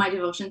to show my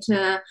devotion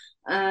to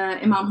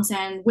Imam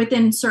Hussein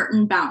within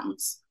certain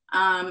bounds?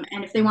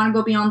 And if they want to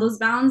go beyond those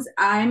bounds,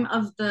 I'm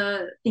of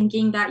the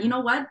thinking that, you know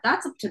what,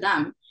 that's up to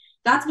them.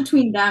 That's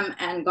between them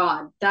and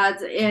God.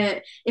 That's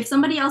it. If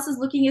somebody else is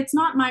looking, it's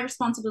not my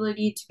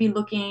responsibility to be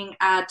looking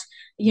at,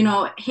 you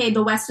know, hey,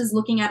 the West is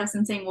looking at us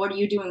and saying, what are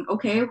you doing?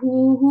 Okay,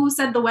 who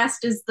said the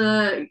West is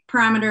the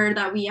parameter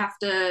that we have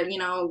to,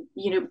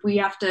 we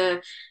have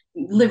to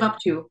live up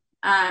to?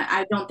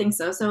 I don't think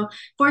so. So,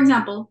 for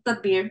example,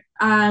 Tadbir,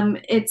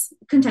 it's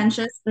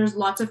contentious. There's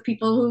lots of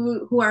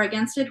people who are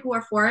against it, who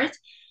are for it.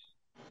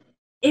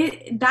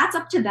 That's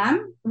up to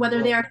them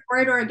whether they are for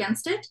it or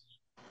against it.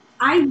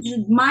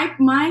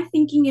 My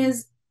thinking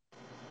is,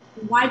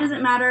 why does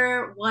it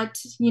matter what,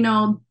 you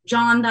know,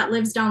 John that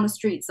lives down the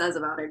street says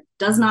about it?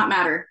 Does not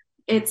matter.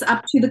 It's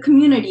up to the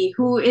community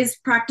who is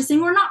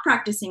practicing or not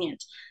practicing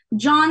it.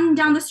 John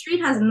down the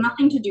street has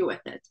nothing to do with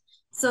it.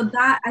 So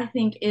that, I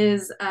think,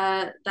 is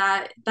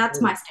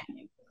that's my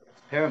standing.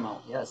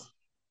 Paramount, yes.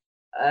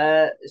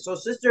 So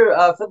sister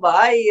Fidda,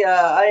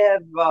 I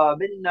have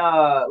been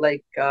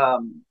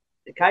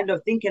kind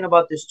of thinking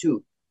about this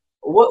too.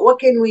 What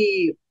can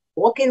we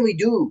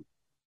do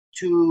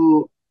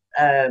to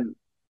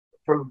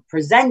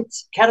present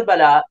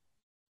Karbala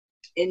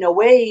in a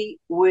way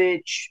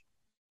which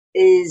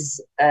is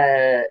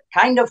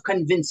kind of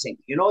convincing?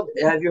 You know,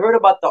 have you heard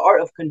about the art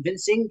of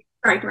convincing?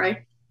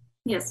 Right.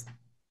 Yes.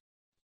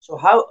 So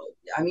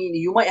I mean,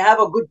 you might have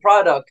a good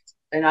product,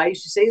 and I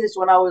used to say this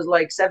when I was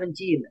like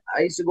 17.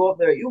 I used to go up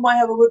there, you might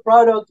have a good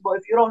product, but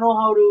if you don't know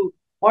how to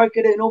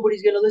market it,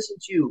 nobody's gonna listen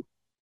to you.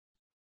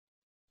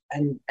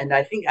 And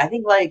I think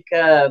like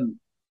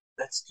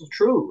that's still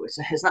true.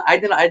 It's not. I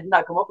did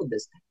not come up with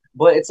this,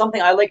 but it's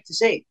something I like to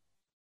say.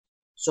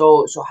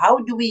 So how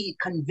do we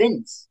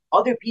convince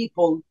other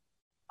people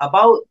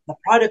about the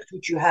product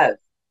which you have?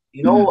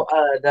 You know,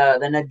 the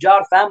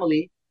Najjar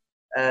family,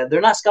 they're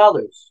not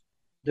scholars,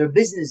 they're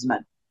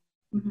businessmen.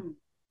 Mm-hmm.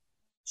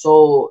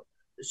 So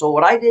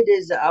what I did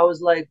is I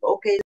was like,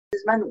 okay,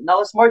 man, now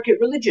let's market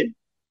religion.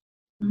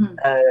 Mm-hmm.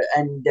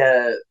 And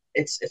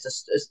it's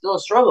still a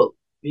struggle,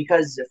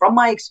 because from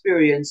my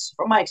experience,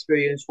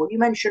 when you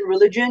mention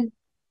religion,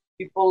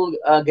 people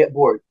get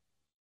bored.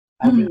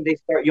 I think they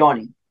start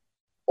yawning,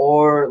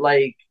 or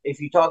like if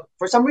you talk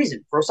for some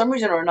reason or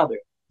another,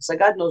 it's like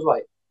God knows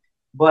why.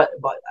 But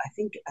I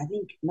think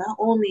not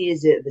only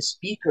is it the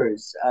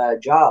speaker's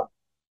job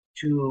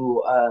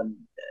to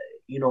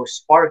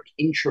spark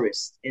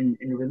interest in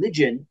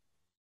religion,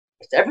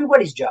 it's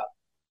everybody's job.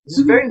 This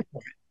is very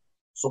important.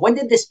 So when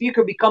did the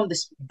speaker become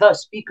the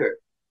speaker?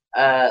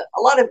 A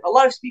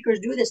lot of speakers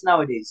do this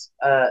nowadays,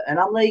 and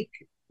I'm like,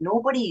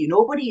 nobody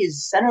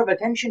is center of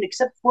attention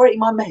except for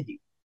Imam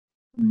Mahdi.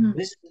 Mm-hmm.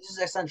 This is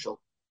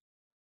essential,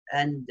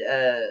 and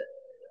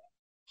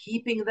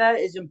keeping that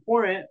is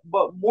important,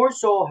 but more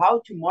so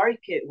how to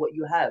market what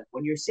you have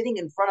when you're sitting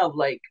in front of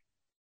like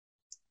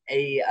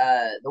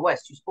the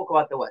West. You spoke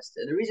about the West.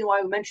 The reason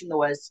why we mentioned the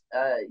West,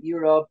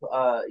 Europe,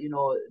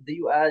 the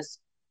US,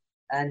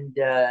 and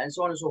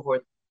so on and so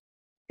forth,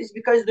 is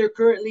because they're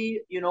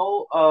currently,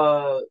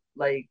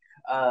 like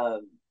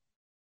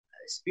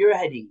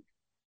spearheading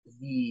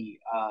the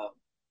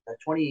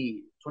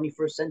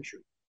 21st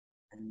century,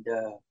 and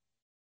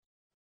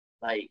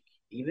like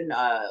even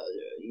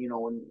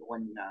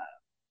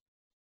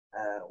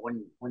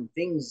when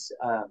things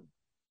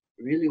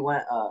really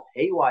went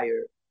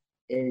haywire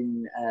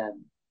in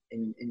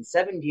in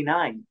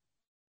 79.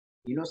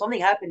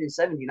 Something happened in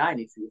 79,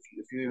 if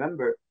you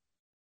remember,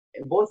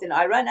 both in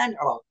Iran and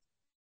Iraq.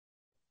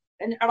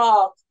 In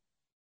Iraq,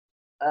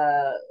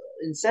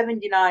 in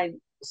 79,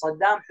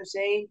 Saddam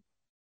Hussein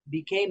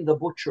became the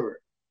butcher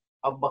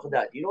of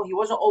Baghdad. He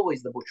wasn't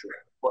always the butcher,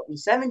 but in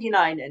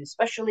 79, and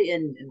especially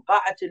in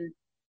Qa'at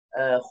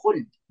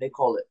al-Khuld, they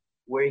call it,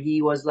 where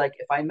he was like,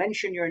 if I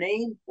mention your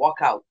name, walk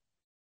out.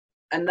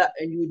 And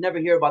you would never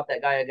hear about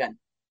that guy again.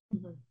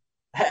 Mm-hmm.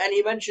 And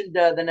he mentioned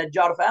the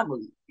Najjar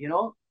family,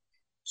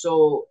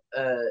 So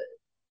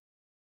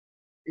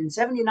in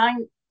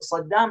 79,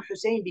 Saddam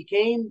Hussein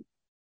became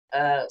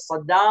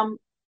Saddam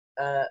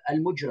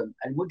al-Mujrim,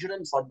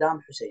 Saddam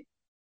Hussein,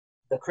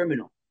 the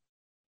criminal.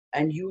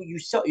 And you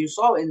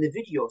saw in the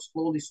video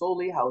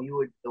slowly how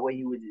the way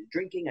he was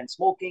drinking and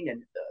smoking,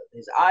 and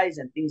his eyes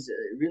and things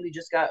really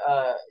just got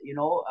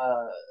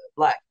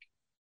black.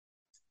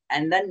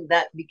 And then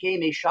that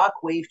became a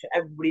shockwave to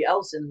everybody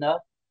else in the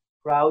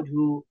crowd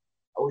who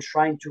was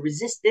trying to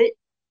resist it.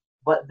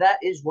 But that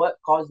is what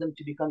caused them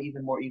to become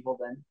even more evil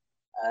than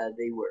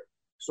they were.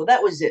 So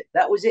that was it.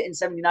 That was it in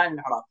 79 in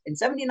Iraq. In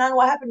 79,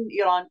 what happened in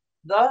Iran?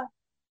 The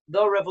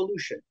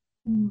revolution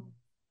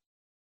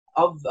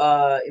of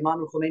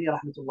Imam al-Khomeini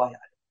rahmatullahi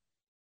alayhi.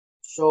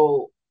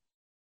 So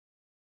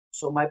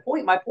my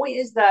point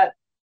is that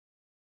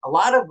a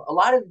lot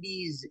of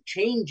these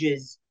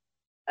changes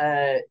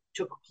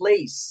took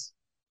place,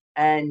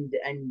 and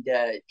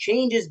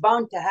change is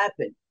bound to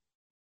happen.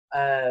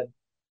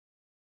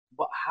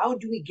 But how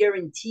do we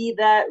guarantee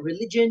that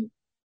religion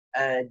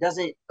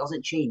doesn't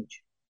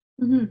change?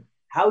 Mm-hmm.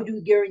 How do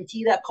we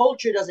guarantee that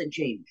culture doesn't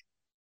change?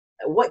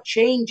 What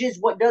changes?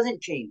 What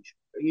doesn't change?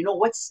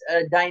 What's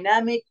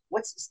dynamic?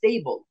 What's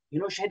stable?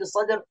 Shahid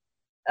al-Sadr,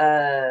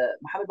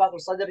 Muhammad Baqir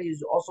al-Sadr,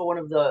 he's also one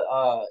of the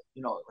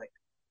like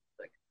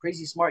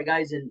crazy smart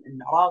guys in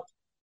Iraq.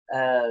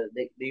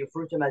 They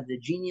refer to him as the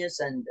genius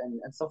and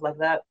stuff like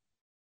that.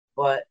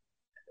 But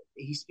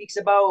he speaks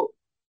about,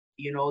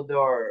 there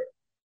are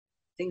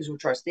things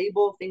which are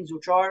stable, things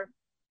which are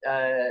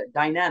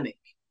dynamic.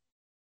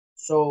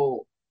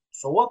 So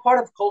what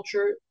part of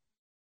culture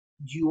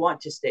do you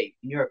want to stay,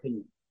 in your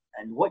opinion?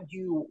 And what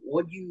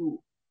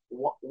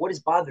is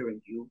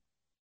bothering you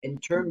in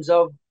terms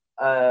of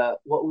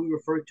what we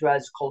refer to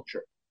as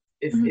culture?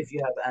 If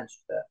you have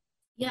answered that.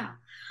 Yeah.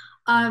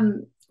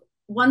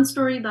 One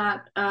story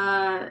that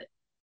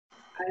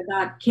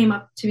came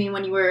up to me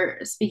when you were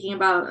speaking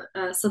about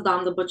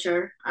Saddam the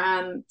Butcher,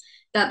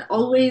 that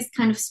always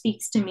kind of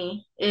speaks to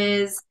me,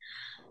 is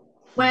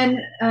when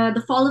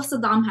the fall of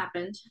Saddam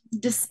happened.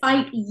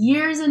 Despite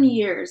years and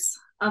years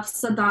of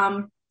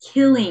Saddam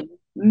killing,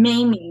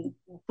 maiming,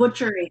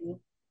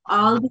 butchering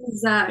all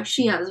these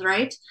Shias,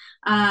 right?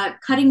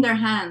 Cutting their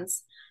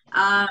hands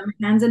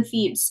and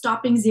feet,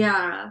 stopping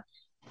ziyarah.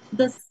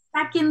 The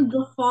second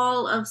the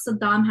fall of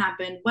Saddam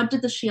happened, what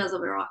did the Shias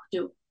of Iraq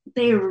do?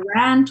 They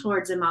ran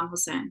towards Imam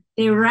Hussein.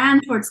 They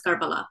ran towards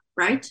Karbala,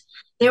 right?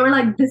 They were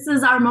like, this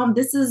is our moment.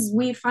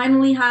 We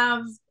finally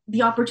have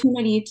the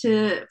opportunity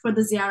for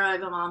the ziyarah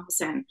of Imam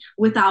Hussein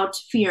without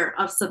fear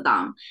of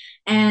Saddam.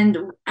 And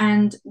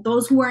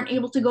those who weren't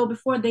able to go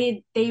before,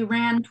 they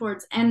ran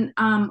towards. And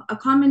a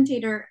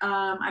commentator,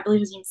 I believe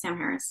his name is Sam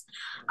Harris,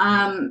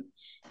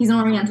 he's an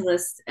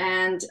Orientalist,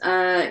 and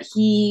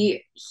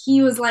he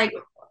was like,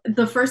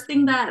 the first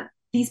thing that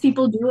these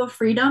people do of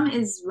freedom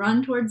is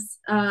run towards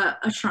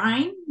a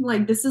shrine.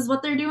 Like, this is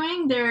what they're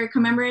doing. They're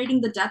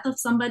commemorating the death of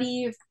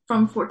somebody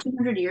from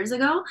 1400 years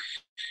ago.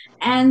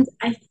 And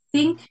I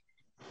think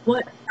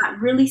what that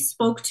really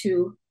spoke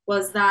to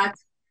was that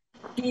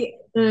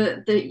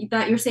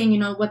that you're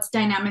saying, what's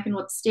dynamic and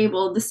what's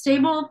stable. The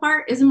stable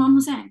part is Imam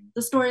Hussein,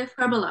 the story of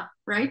Karbala,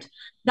 right?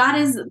 That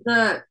is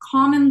the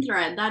common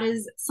thread. That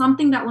is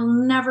something that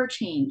will never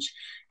change.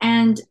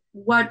 And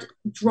what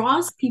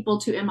draws people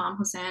to Imam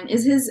Hussein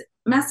is his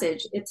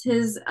message. It's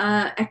his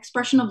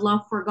expression of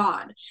love for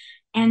God.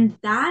 And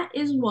that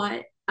is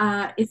what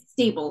is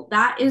stable.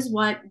 That is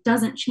what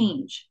doesn't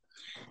change.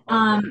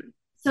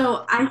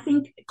 So I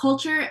think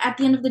culture, at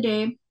the end of the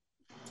day,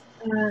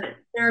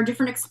 there are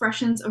different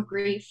expressions of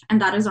grief,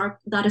 and that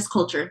is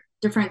culture.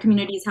 Different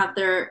communities have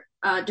their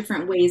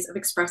different ways of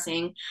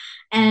expressing.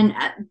 And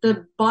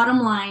the bottom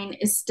line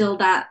is still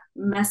that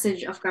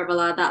message of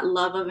Karbala, that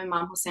love of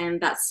Imam Hussein,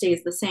 that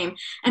stays the same.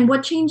 And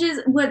what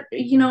changes,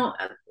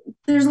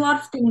 there's a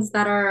lot of things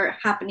that are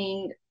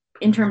happening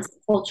in terms of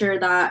culture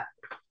that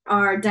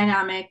are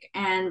dynamic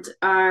and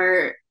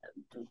are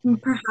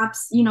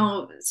perhaps,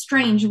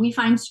 strange, we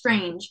find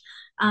strange.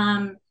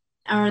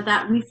 Or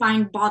that we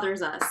find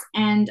bothers us.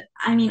 And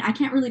I mean, I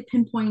can't really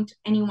pinpoint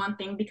any one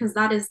thing because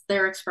that is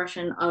their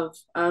expression of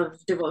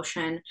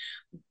devotion.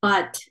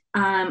 But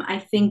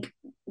I think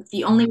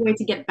the only way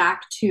to get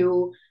back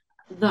to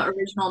the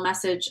original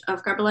message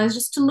of Karbala is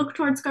just to look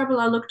towards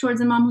Karbala, look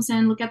towards Imam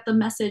Hussein, look at the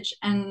message,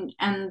 and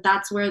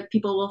that's where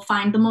people will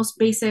find the most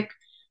basic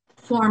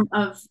form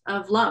of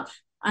love.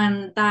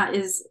 And that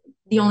is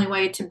the only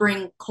way to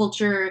bring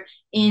culture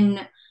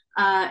in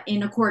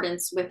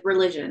accordance with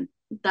religion.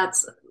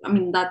 That's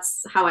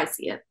how I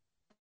see it.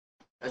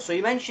 So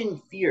you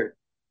mentioned fear,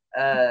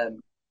 and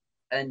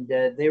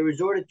they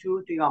resorted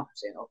to Imam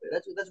Hussein. Okay,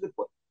 that's a good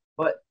point.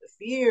 But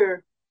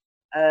fear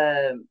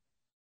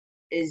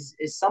is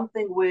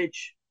something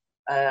which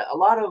a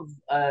lot of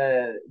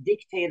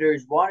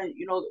dictators wanted.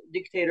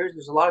 Dictators.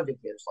 There's a lot of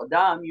dictators.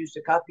 Saddam used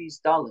to copy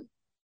Stalin,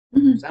 for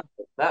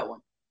example, that one.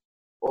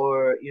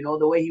 Or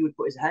the way he would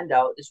put his hand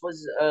out. This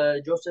was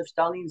Joseph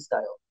Stalin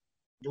style.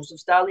 Joseph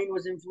Stalin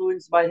was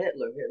influenced by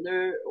Hitler.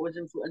 Hitler was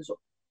influenced.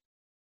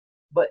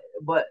 But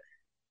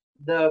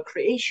the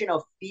creation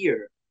of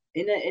fear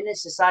in a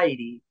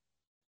society,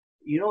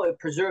 it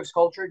preserves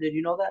culture. Did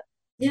you know that?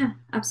 Yeah,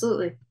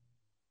 absolutely.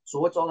 So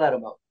what's all that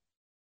about?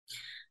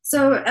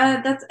 So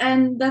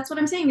that's what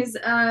I'm saying is,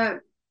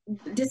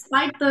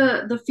 despite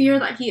the fear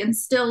that he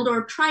instilled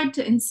or tried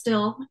to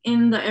instill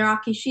in the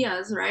Iraqi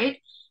Shias,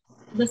 right?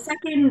 The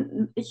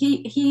second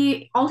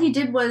he all he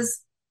did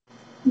was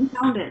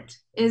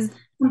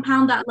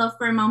compound that love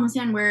for Imam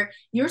Hussein, where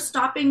you're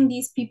stopping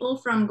these people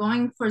from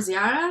going for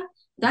ziyarah.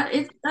 That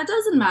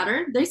doesn't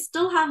matter. They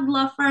still have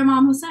love for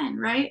Imam Hussein,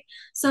 right?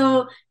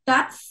 So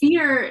that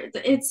fear,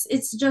 it's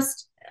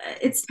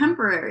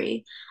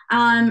temporary,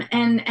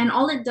 and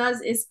all it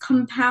does is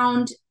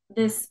compound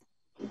this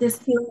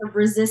feeling of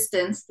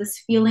resistance, this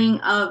feeling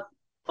of,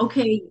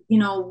 okay,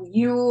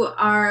 you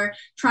are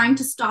trying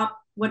to stop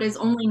what is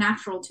only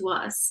natural to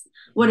us,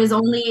 what is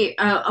only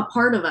a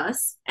part of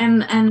us,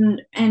 and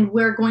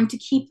we're going to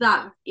keep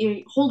that,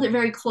 hold it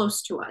very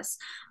close to us.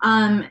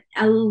 A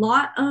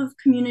lot of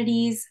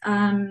communities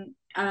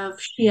of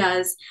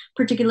Shias,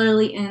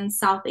 particularly in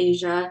South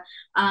Asia,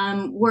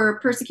 were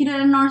persecuted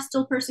and are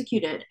still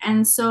persecuted,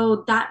 and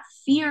so that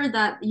fear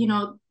that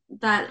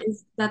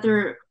that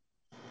they're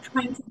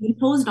trying to be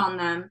imposed on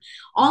them,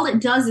 all it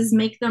does is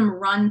make them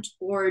run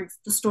towards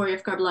the story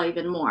of Karbala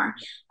even more.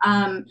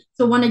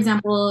 So one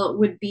example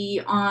would be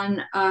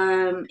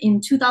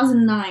in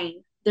 2009,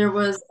 there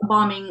was a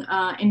bombing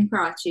in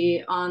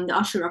Karachi on the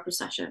Ashura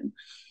procession.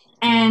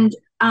 And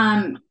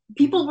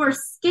people were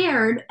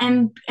scared,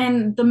 and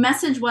the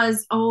message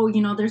was, oh,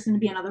 there's going to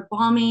be another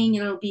bombing.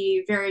 It'll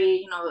be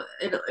very,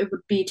 it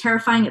would be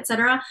terrifying,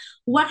 etc.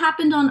 What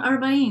happened on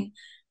Arba'in?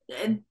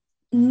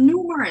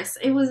 Numerous,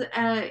 it was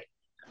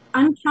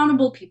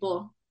uncountable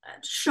people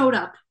showed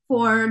up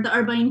for the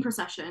Arba'in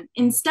procession.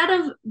 Instead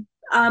of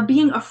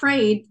being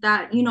afraid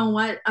that,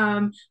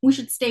 we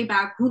should stay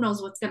back, who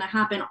knows what's going to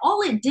happen,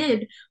 all it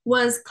did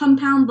was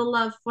compound the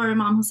love for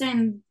Imam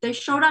Hussein. They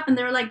showed up and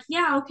they were like,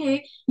 yeah,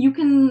 okay, you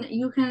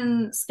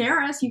can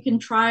scare us, you can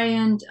try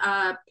and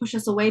push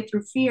us away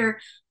through fear,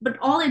 but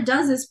all it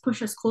does is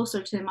push us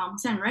closer to Imam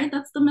Hussein, right?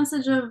 That's the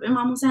message of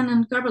Imam Hussein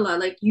and Karbala.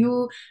 Like,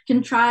 you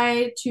can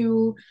try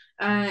to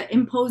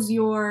impose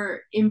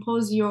your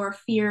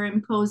fear,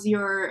 impose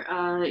your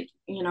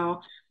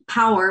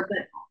power,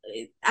 but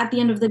at the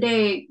end of the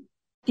day,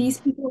 these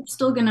people are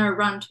still going to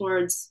run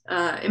towards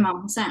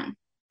Imam Hussein.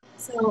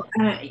 So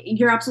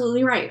you're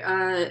absolutely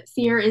right.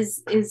 Fear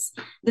is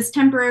this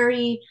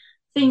temporary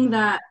thing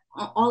that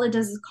all it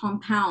does is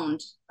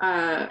compound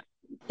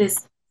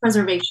this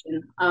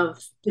preservation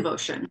of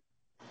devotion.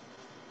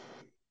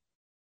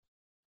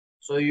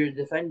 So you're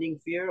defending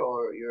fear,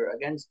 or you're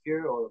against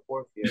fear, or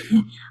for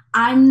fear?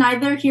 I'm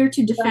neither here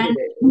to defend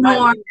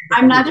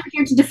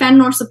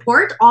nor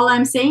support. All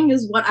I'm saying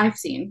is what I've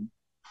seen.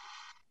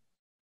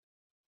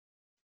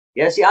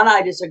 Yes, Anna,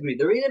 I disagree.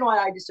 The reason why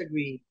I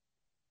disagree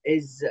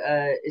is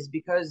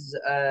because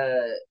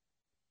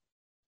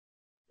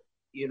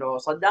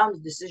Saddam's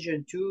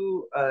decision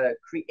to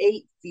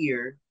create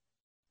fear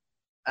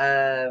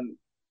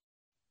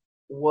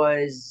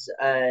was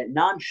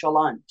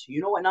nonchalant. You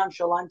know what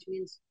nonchalant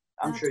means?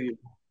 I'm sure you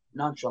know.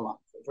 Nonchalant.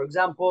 For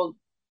example,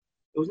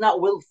 it was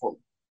not willful.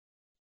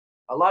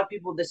 A lot of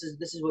people, this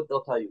is what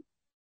they'll tell you,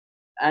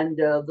 and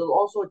they'll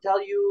also tell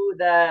you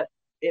that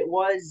it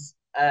was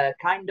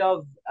kind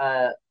of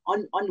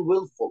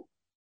unwillful.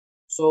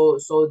 So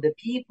the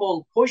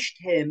people pushed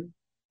him.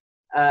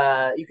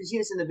 You can see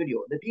this in the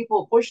video. The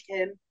people pushed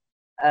him,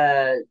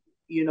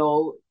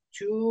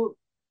 to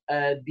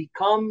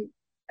become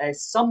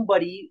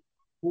somebody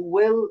who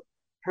will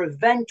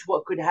prevent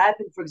what could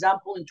happen, for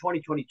example, in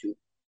 2022.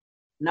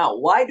 Now,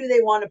 why do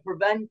they want to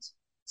prevent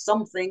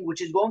something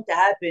which is going to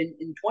happen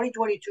in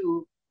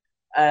 2022?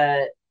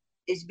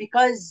 Is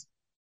because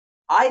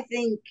I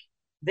think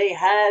they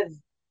have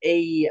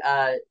a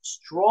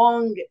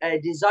strong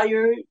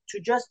desire to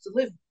just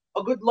live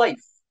a good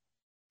life.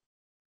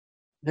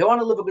 They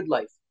want to live a good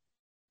life,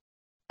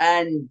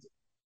 and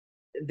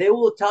they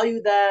will tell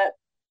you that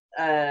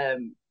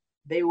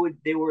they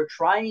were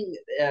trying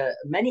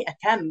many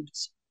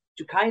attempts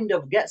to kind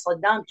of get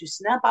Saddam to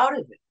snap out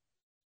of it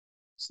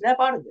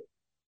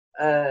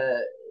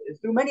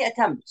through many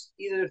attempts,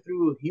 either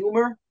through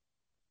humor.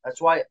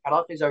 That's why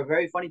Iraqis are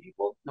very funny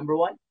people. Number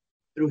one,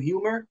 through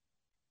humor.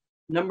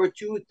 Number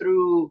two,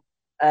 through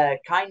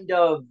kind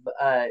of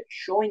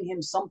showing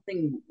him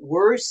something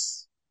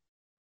worse,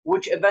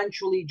 which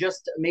eventually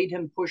just made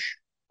him push,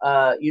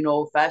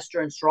 faster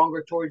and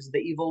stronger towards the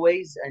evil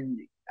ways. And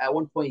at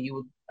one point, he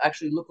would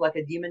actually look like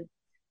a demon.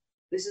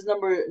 This is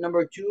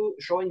number two,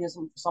 showing him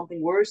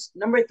something worse.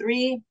 Number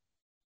three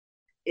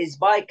is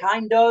by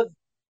kind of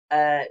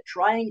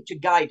trying to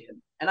guide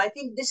him. And I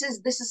think this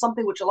is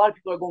something which a lot of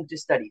people are going to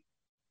study.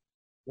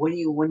 When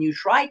you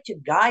try to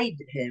guide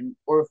him,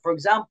 or for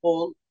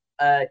example,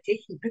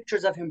 taking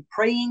pictures of him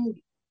praying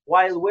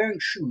while wearing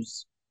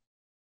shoes.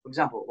 For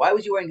example, why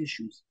was he wearing his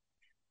shoes?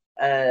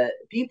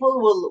 People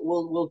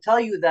will tell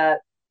you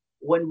that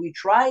when we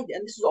tried,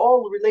 and this is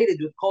all related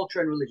with culture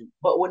and religion,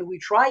 but when we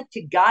tried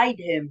to guide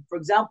him, for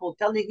example,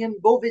 telling him,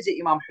 go visit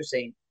Imam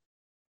Hussein,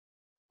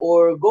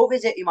 or go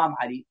visit Imam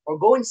Ali, or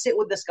go and sit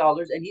with the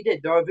scholars, and he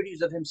did. There are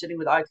videos of him sitting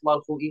with Ayatollah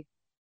al-Khou'i,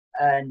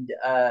 and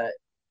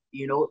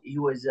he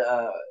was,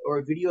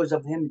 or videos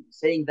of him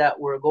saying that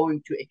we're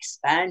going to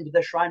expand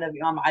the shrine of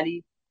Imam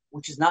Ali,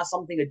 which is not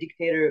something a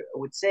dictator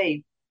would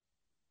say.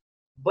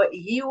 But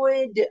he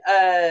would,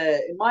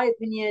 in my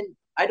opinion,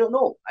 I don't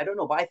know,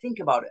 but I think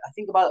about it.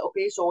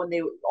 Okay, so when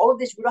all of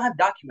this, we don't have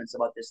documents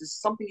about this. This is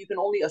something you can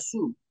only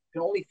assume. You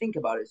can only think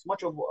about it. It's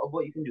much of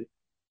what you can do.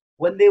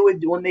 When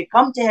they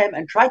come to him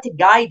and try to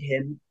guide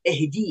him,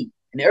 ihdi.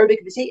 In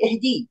Arabic, they say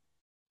ihdi,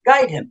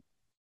 guide him.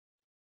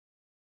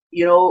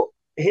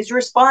 His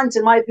response,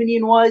 in my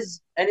opinion,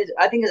 was, and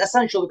I think it's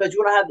essential because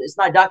it's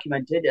not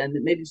documented, and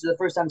maybe this is the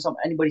first time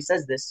anybody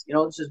says this.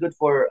 This is good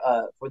for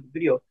the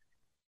video.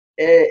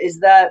 Is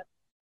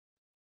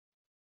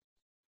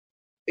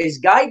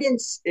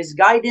guidance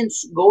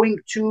going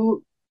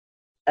to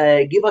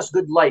give us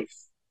good life?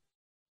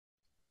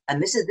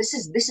 And this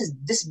is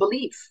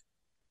disbelief.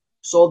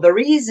 So the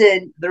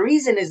reason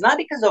is not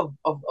because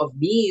of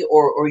me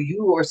or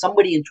you or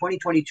somebody in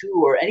 2022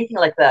 or anything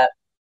like that.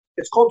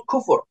 It's called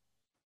kufr,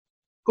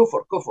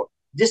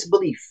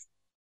 disbelief.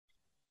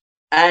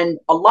 And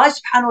Allah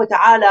subhanahu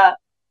wa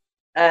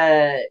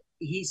ta'ala,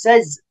 he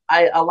says,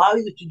 I allow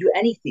you to do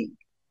anything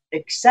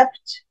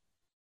except,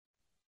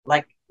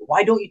 like,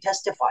 why don't you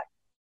testify?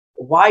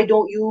 Why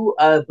don't you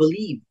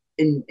believe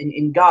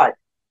in God?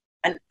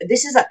 And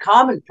this is a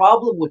common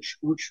problem which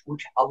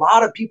a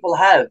lot of people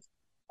have.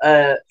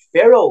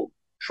 Pharaoh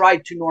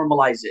tried to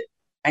normalize it,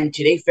 and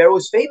today Pharaoh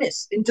is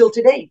famous until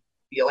today.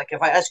 Like,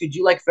 if I ask you, do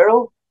you like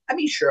Pharaoh? I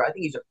mean, sure, I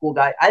think he's a cool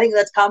guy. I think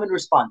that's common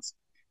response.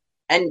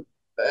 And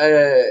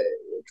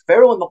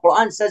Pharaoh in the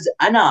Quran says,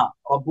 "Ana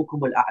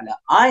Rabbukum al-A'la."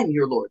 I'm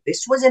your Lord.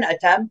 This was an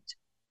attempt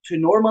to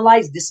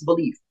normalize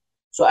disbelief.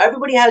 So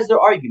everybody has their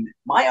argument.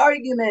 My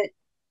argument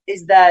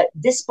is that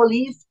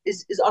disbelief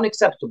is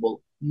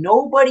unacceptable.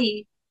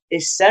 Nobody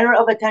is center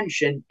of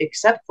attention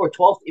except for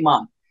 12th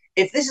Imam.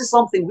 If this is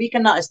something we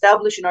cannot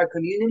establish in our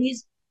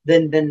communities,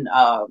 then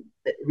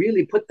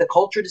really put the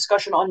culture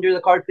discussion under the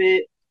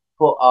carpet,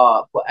 put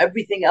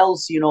everything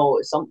else,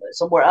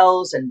 somewhere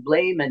else, and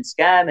blame and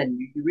scam, and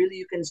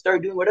you can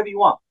start doing whatever you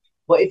want.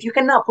 But if you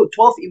cannot put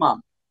 12th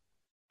Imam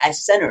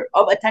as center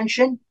of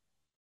attention,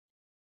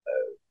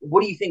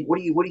 what do you think? What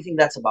do you think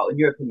that's about, in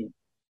your opinion?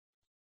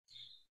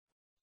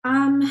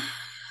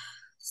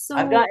 So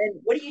I've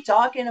gotten. What are you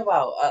talking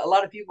about? A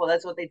lot of people.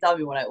 That's what they tell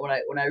me when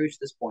I reach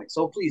this point.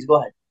 So please go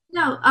ahead.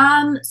 No,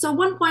 so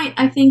one point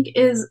I think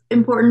is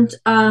important.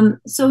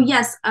 So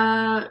yes,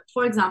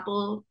 for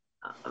example,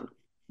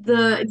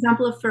 the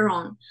example of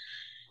Pharaoh.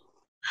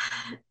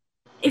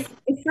 If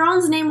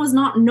Pharaoh's name was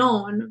not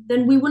known,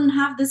 then we wouldn't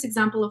have this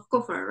example of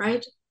kufr,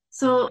 right?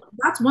 So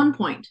that's one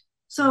point.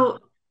 So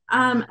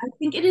I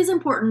think it is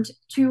important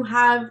to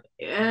have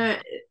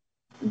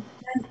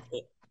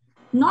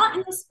not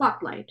in the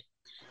spotlight.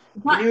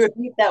 Can you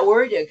repeat that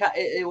word?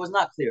 It was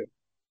not clear.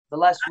 The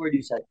last word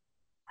you said.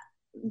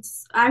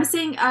 I'm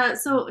saying,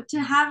 so to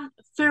have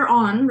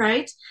Pharaoh,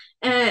 right,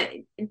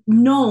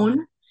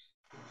 known,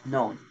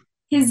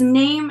 his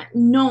name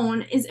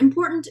known is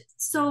important,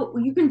 so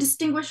you can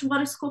distinguish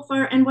what is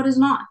kufr and what is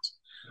not.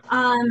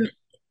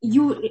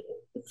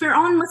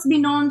 Pharaoh must be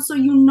known so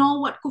you know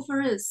what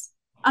kufr is.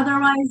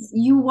 Otherwise,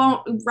 you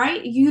won't,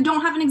 right? You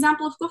don't have an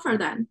example of kufr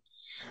then.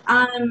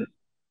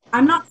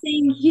 I'm not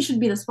saying he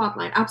should be the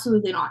spotlight.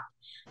 Absolutely not.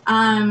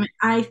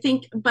 I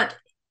think, but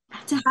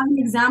to have an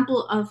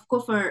example of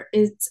kufr,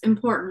 it's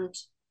important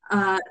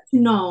to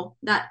know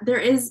that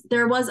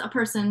there was a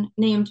person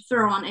named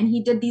Pharaoh and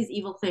he did these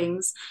evil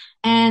things.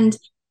 And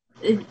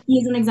he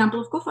is an example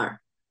of kufr.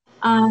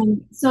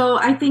 So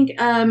I think,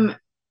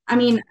 I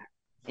mean,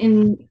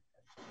 in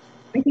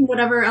I think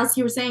whatever else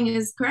you were saying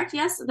is correct.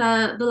 Yes,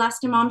 the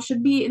last imam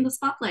should be in the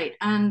spotlight,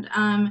 and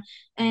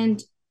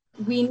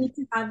we need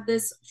to have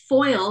this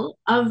foil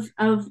of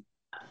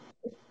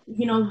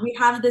we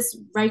have this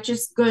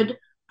righteous good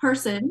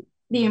person,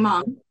 the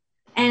imam,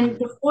 and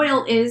the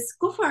foil is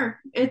kufr.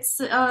 It's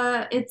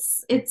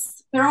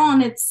Pharaoh,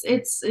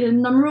 it's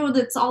Namrud,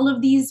 it's all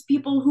of these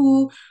people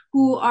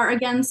who are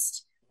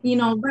against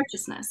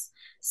righteousness.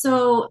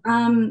 So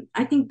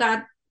I think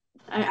that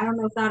I don't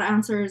know if that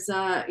answers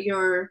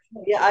your.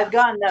 Yeah, I've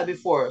gotten that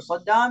before.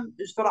 Saddam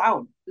is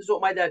Fir'aun. This is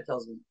what my dad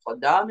tells me.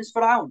 Saddam is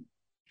Fir'aun.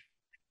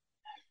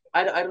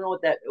 I don't know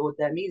what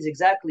that means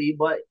exactly,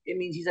 but it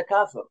means he's a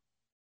kafir,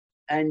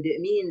 and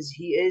it means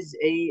he is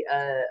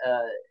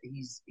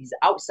he's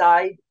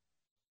outside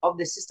of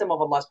the system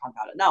of Allah subhanahu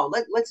wa ta'ala. Now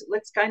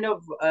let's kind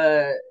of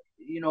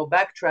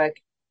backtrack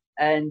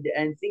and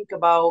think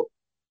about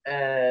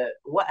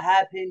what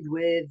happened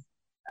with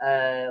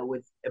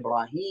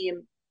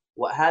Ibrahim,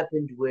 what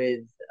happened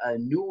with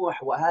Nuh,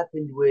 what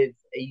happened with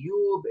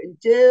Ayub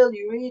until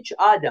you reach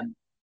Adam,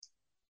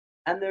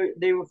 and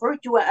they refer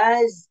to it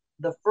as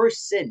the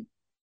first sin.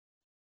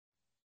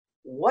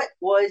 What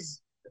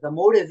was the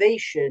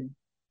motivation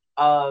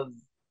of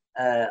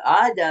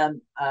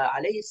Adam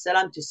alayhi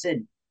salam to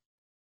sin?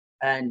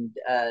 And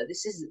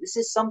this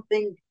is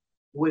something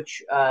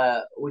which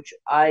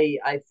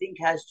I think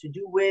has to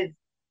do with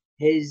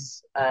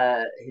his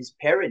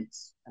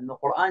parents. And the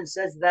Quran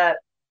says that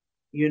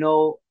he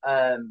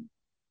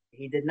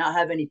did not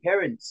have any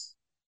parents.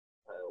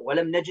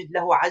 وَلَمْ نَجِدْ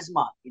لَهُ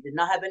عَزْمًا. He did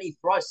not have any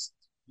thrust.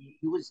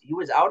 He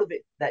was out of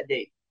it that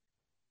day.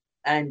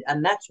 And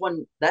that's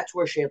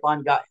where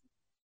Shaitan got him.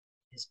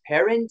 His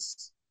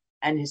parents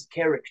and his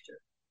character.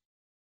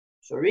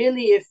 So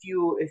really, if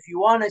you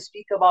want to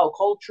speak about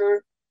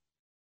culture,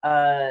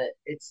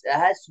 it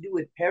has to do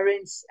with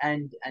parents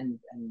and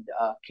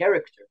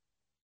character,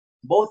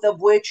 both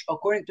of which,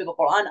 according to the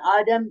Quran,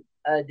 Adam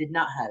did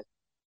not have.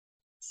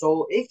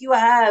 So if you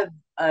have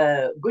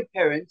good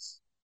parents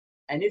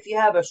and if you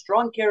have a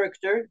strong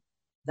character,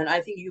 then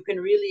I think you can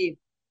really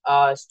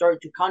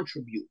start to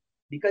contribute,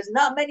 because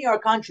not many are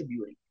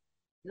contributing.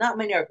 Not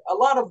many are. A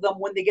lot of them,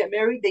 when they get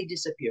married, they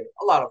disappear.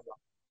 A lot of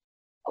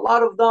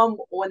them,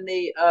 when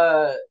they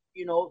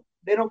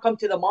they don't come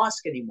to the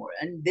mosque anymore,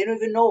 and they don't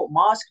even know.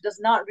 Mosque does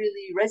not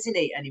really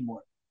resonate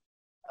anymore,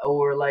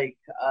 or like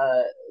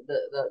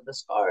the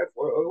scarf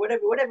or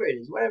whatever it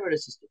is, whatever the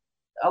system.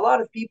 A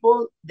lot of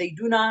people, they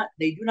do not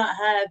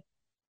have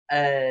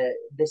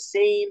the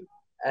same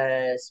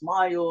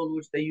smile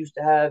which they used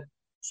to have,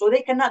 so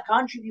they cannot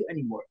contribute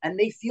anymore, and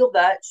they feel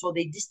that, so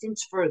they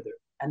distance further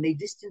and they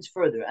distance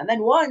further, and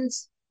then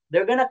once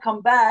they're gonna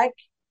come back,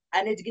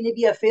 and it's gonna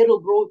be a fatal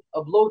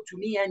blow to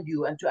me and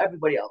you and to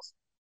everybody else.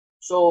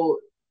 So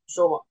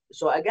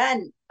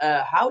again,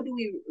 how do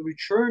we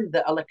return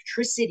the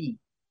electricity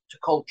to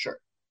culture?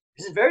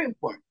 This is very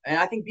important, and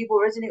I think people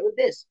resonate with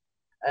this.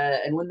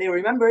 And when they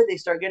remember, they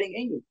start getting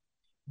angry.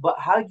 But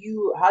how do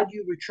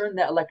you return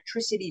the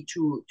electricity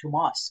to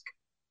mosque?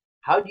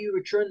 How do you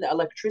return the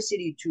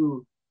electricity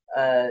to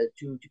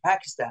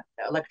Pakistan?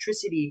 The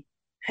electricity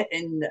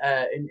in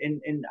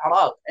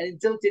Iraq, and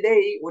until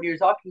today, when you're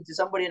talking to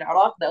somebody in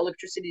Iraq, the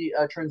electricity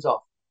turns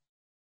off.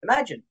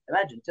 Imagine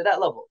to that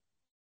level.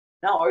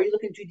 Now, are you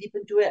looking too deep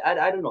into it?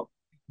 I don't know,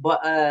 but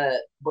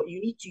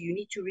you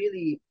need to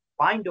really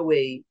find a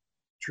way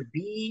to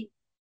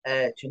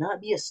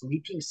not be a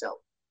sleeping cell.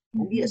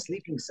 Don't be a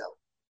sleeping cell,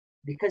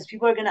 because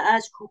people are gonna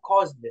ask who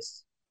caused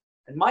this,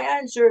 and my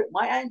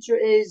answer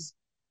is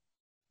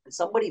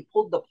somebody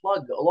pulled the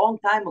plug a long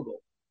time ago.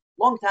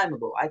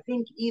 I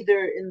think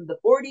either in the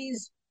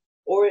 40s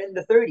or in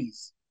the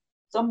 30s.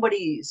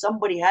 Somebody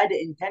had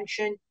the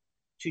intention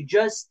to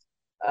just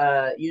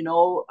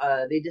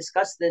they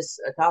discussed this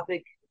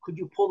topic. Could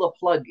you pull a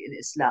plug in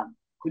Islam?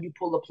 Could you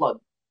pull the plug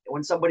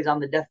when somebody's on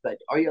the deathbed?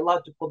 Are you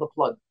allowed to pull the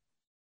plug?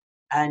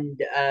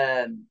 And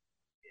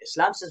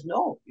Islam says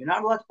no, you're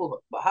not allowed to pull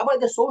it. But how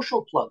about the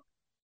social plug?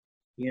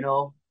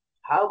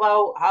 How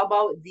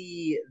about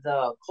the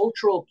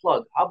cultural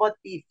plug? How about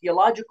the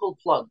theological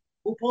plug?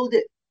 Who pulled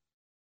it?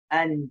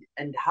 And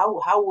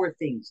how were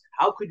things?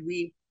 How could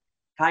we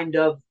kind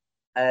of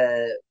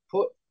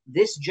put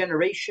this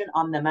generation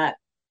on the map?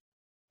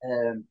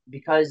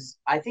 Because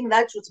I think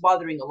that's what's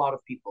bothering a lot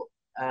of people.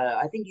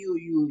 I think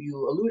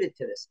you alluded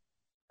to this,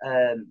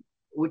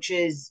 which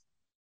is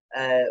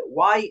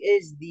why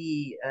is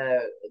the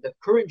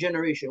current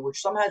generation,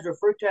 which some has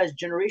referred to as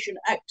Generation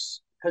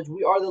X, because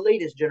we are the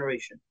latest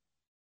generation,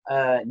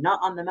 not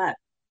on the map?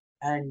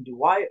 And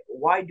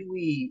why do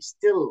we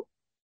still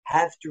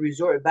have to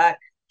resort back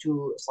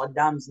to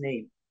Saddam's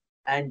name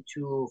and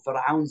to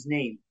Fir'aun's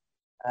name?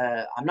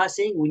 I'm not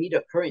saying we need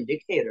a current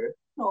dictator,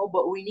 no,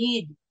 but we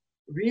need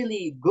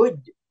really good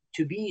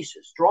to be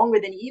stronger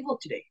than evil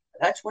today.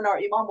 That's when our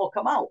Imam will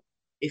come out.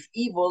 If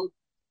evil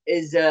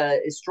is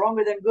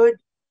stronger than good,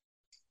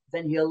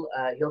 then he'll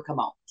come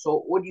out.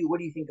 So what do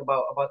you think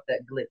about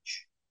that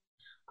glitch?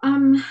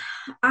 Um,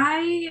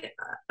 I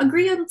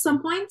agree on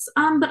some points,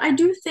 but I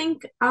do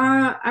think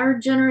our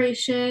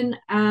generation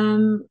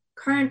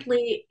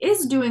currently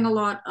is doing a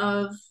lot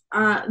of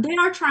they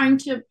are trying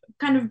to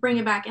kind of bring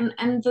it back,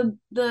 and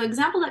the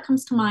example that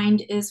comes to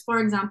mind is, for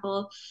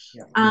example,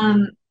 Yeah.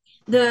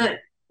 The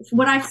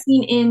what I've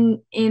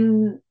seen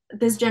in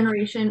this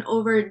generation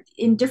over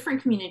in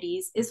different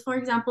communities is, for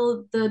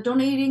example, the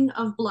donating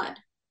of blood,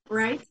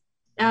 right?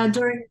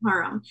 During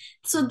Haram.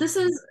 So this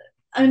is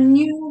a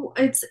new,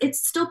 it's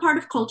still part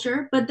of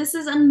culture, but this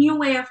is a new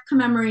way of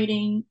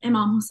commemorating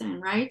Imam Hussein,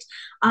 right?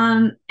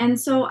 And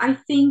so I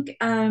think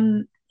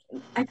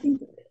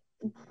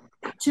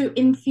to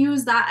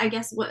infuse that, I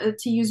guess,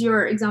 to use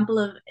your example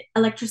of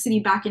electricity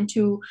back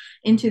into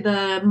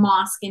the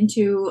mosque,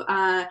 into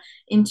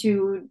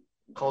different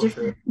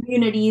Culture.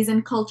 communities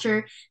and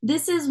culture.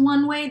 This is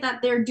one way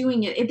that they're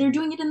doing it. They're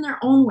doing it in their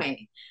own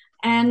way,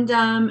 and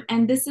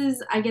this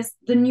is, I guess,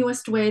 the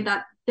newest way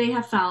that they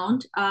have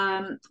found.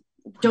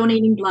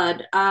 Donating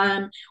blood,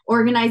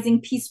 organizing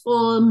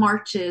peaceful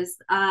marches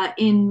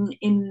in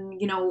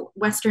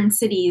Western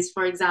cities,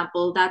 for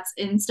example. That's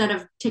instead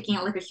of taking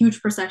out like a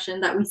huge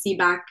procession that we see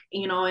back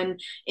in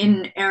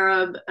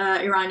Arab,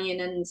 Iranian,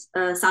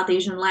 and South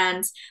Asian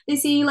lands. They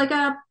see like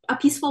a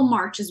peaceful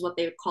march is what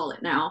they would call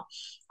it now.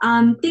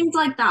 Things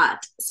like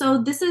that.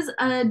 So this is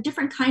a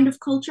different kind of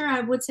culture. I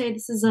would say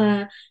this is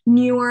a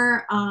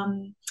newer.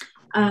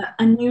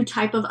 A new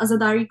type of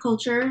Azadari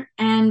culture,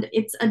 and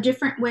it's a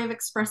different way of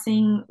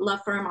expressing love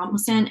for Imam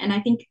Hussein. And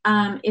I think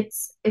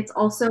it's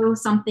also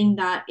something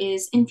that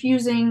is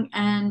infusing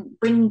and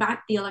bringing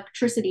back the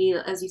electricity,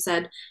 as you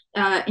said,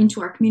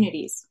 into our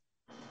communities.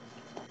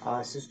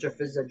 Sister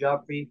Fizza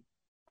Jafri,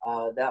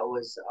 that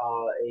was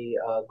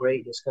a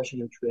great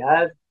discussion which we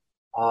have.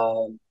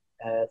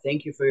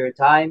 Thank you for your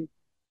time,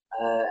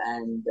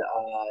 and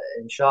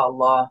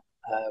inshallah,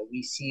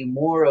 we see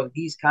more of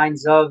these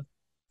kinds of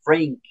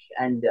frank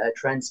and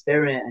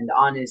transparent and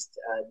honest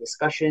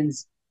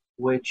discussions,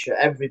 which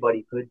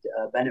everybody could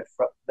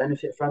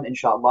benefit from,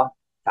 inshallah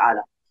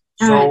ta'ala.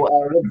 So,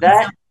 with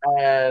that,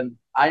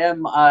 I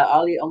am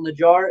Ali Al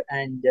Najjar,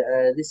 and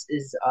this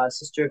is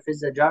Sister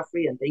Fizza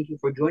Jafri, and thank you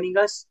for joining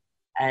us.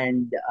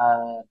 And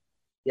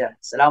yeah,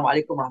 Assalamu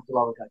alaikum wa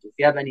rahmatullahi wa barakatuh. If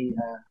you have any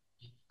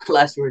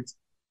last words.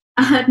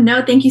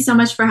 No, thank you so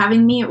much for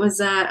having me. It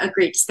was a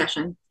great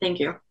discussion. Thank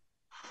you.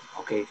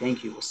 Okay,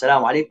 thank you.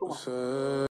 Assalamu alaikum.